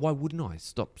and why wouldn't I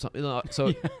stop something?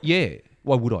 So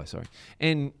why would I? Sorry.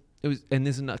 And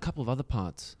there's a couple of other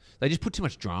parts. They just put too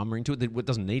much drama into it that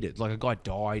doesn't need it. Like a guy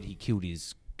died, he killed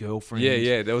his girlfriend.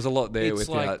 Yeah. There was a lot there. It's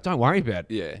like, don't worry about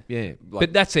it. Yeah. Like,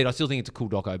 but that said, I still think it's a cool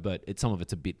doco. But some of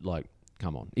it's a bit like,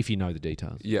 come on, if you know the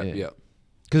details. Yeah.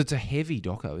 Because it's a heavy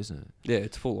doco, isn't it? Yeah,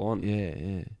 it's full on.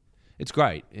 Yeah. It's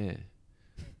great. Yeah.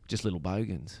 Just little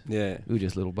bogans. Yeah. We were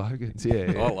just little bogans.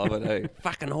 Yeah. I love it, eh?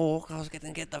 Fucking Hawk, I was going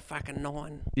to get the fucking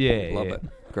 9. Yeah. Love it.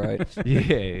 Great.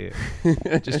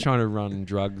 Yeah. Just trying to run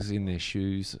drugs in their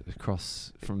shoes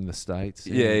across from the States.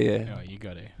 Yeah. Oh, you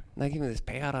got to. They give me this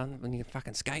powder and you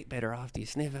fucking skate better after you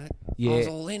sniff it. Yeah. I was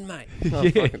all in, mate. Oh,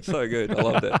 fucking so good. I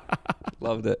loved it.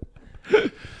 Loved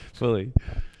it. Fully.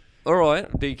 All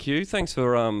right, DQ, thanks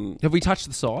for... Have we touched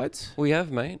the sides? We have,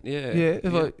 mate. Yeah. Yeah.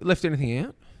 Have I left anything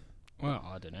out? Well,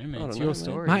 I don't know, man. I It's don't know, your man.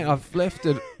 story. Mate, I've left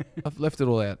it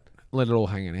all out. Let it all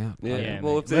hanging out. Yeah. Yeah,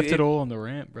 Well, well, if left the- it all on the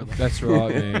ramp, brother. That's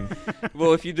right, man.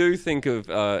 Well, if you do think of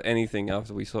anything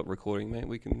after we stop recording, mate,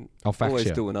 we can I'll fact always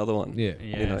check. do another one. Yeah.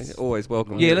 You know, Yes. always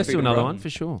welcome. Yeah, to let's big do another run. one for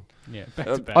sure. Yeah, back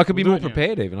to back. I could be We'll more do it now.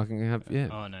 prepared even. I can have, yeah.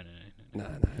 Oh, no.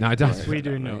 No, don't. We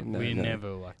do no, not. no, We no.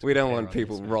 never like to We don't prepare want on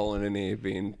people this, man. rolling in here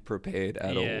being prepared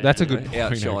at all. Yeah. That's a you good know, point,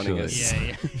 outshining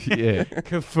actually. us. Yeah.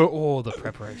 Yeah. For all the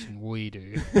preparation we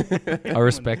do. I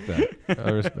respect that. I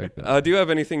respect that. Do you have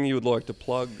anything you would like to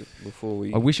plug before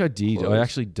we... I wish I did. close? I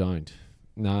actually don't.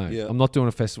 No. Yeah. I'm not doing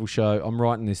a festival show. I'm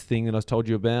writing this thing that I told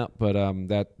you about, but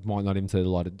that might not even see the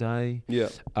light of day. Yeah.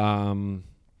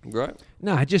 Great.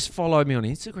 No, just follow me on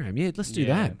Instagram. Yeah, let's do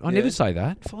Yeah. that. I Yeah. never say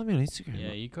that. Follow me on Instagram.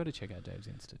 Yeah, you got to check out Dave's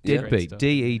Insta. Yeah. Great Deadbeat. stuff.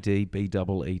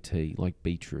 DEDBEET, like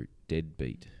beetroot.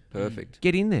 Deadbeat. Perfect.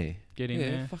 Get in there. Get in Yeah,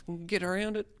 there. fucking get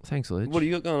around it. Thanks, Ledge. What do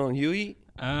you got going on, Huey?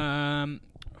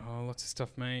 Lots of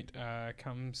stuff, mate.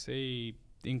 Come see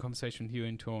In Conversation with Hugh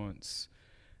and Torrance.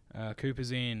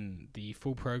 Cooper's in. The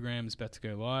full program's about to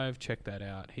go live. Check that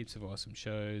out. Heaps of awesome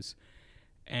shows.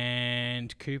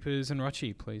 And Cooper's and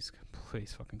Ruchy, please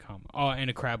fucking come. Oh, and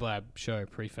a Crab Lab show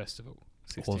pre-festival,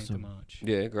 16th Awesome. of March.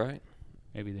 Yeah, great.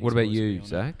 Maybe these What about boys will be you, on it.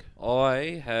 Zach?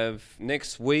 I have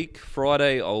next week,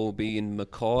 Friday, I'll be in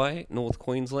Mackay, North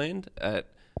Queensland, at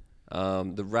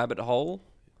the Rabbit Hole,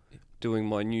 doing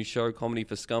my new show, Comedy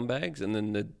for Scumbags. And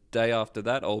then the day after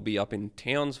that, I'll be up in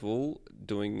Townsville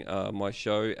doing my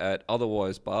show at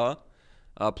Otherwise Bar.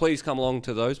 Please come along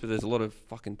to those, but there's a lot of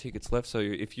fucking tickets left. So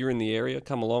if you're in the area,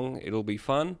 come along. It'll be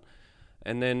fun.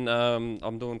 And then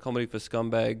I'm doing Comedy for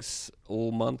Scumbags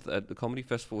all month at the Comedy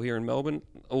Festival here in Melbourne.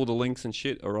 All the links and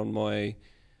shit are on my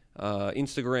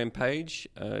Instagram page.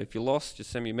 If you're lost,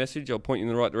 just send me a message. I'll point you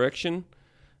in the right direction.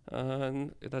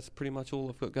 And that's pretty much all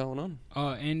I've got going on. Oh,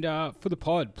 and for the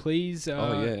pod, please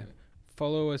yeah.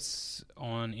 follow us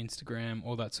on Instagram,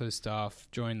 all that sort of stuff.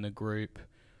 Join the group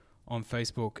on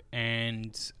Facebook,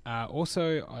 and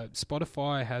also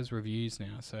Spotify has reviews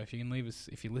now. So if you can leave us,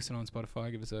 if you listen on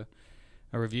Spotify, give us a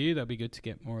review. That'd be good to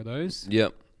get more of those.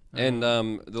 Yep. And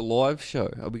the live show.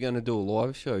 Are we going to do a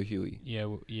live show, Huey? Yeah,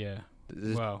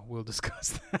 well, we'll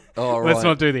discuss that. Oh, right. Let's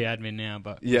not do the admin now,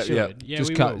 but Yeah, we should. yeah. Yeah, just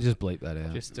we cut. will. Just bleep that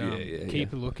out. Just Yeah,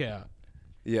 keep a lookout.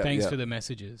 Yeah, Thanks yeah. for the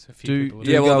messages. A few Do- people.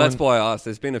 do Yeah, go well, that's and- why I asked.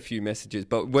 There's been a few messages,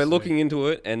 but we're Sweet. looking into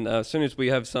it, and as soon as we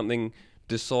have something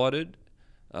decided,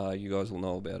 you guys will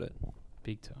know about it.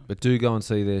 Big time. But do go and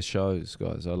see their shows,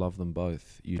 guys. I love them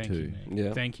both. You Thank too. you, man.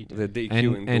 Yeah. Thank you. The Dave.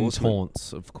 DQ And endorsement.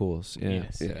 Taunts, of course. Yeah.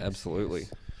 Yes, Yeah, yes. absolutely.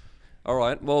 All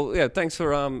right. Well, yeah. Thanks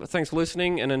for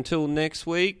listening, and until next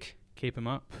week. Keep them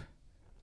up.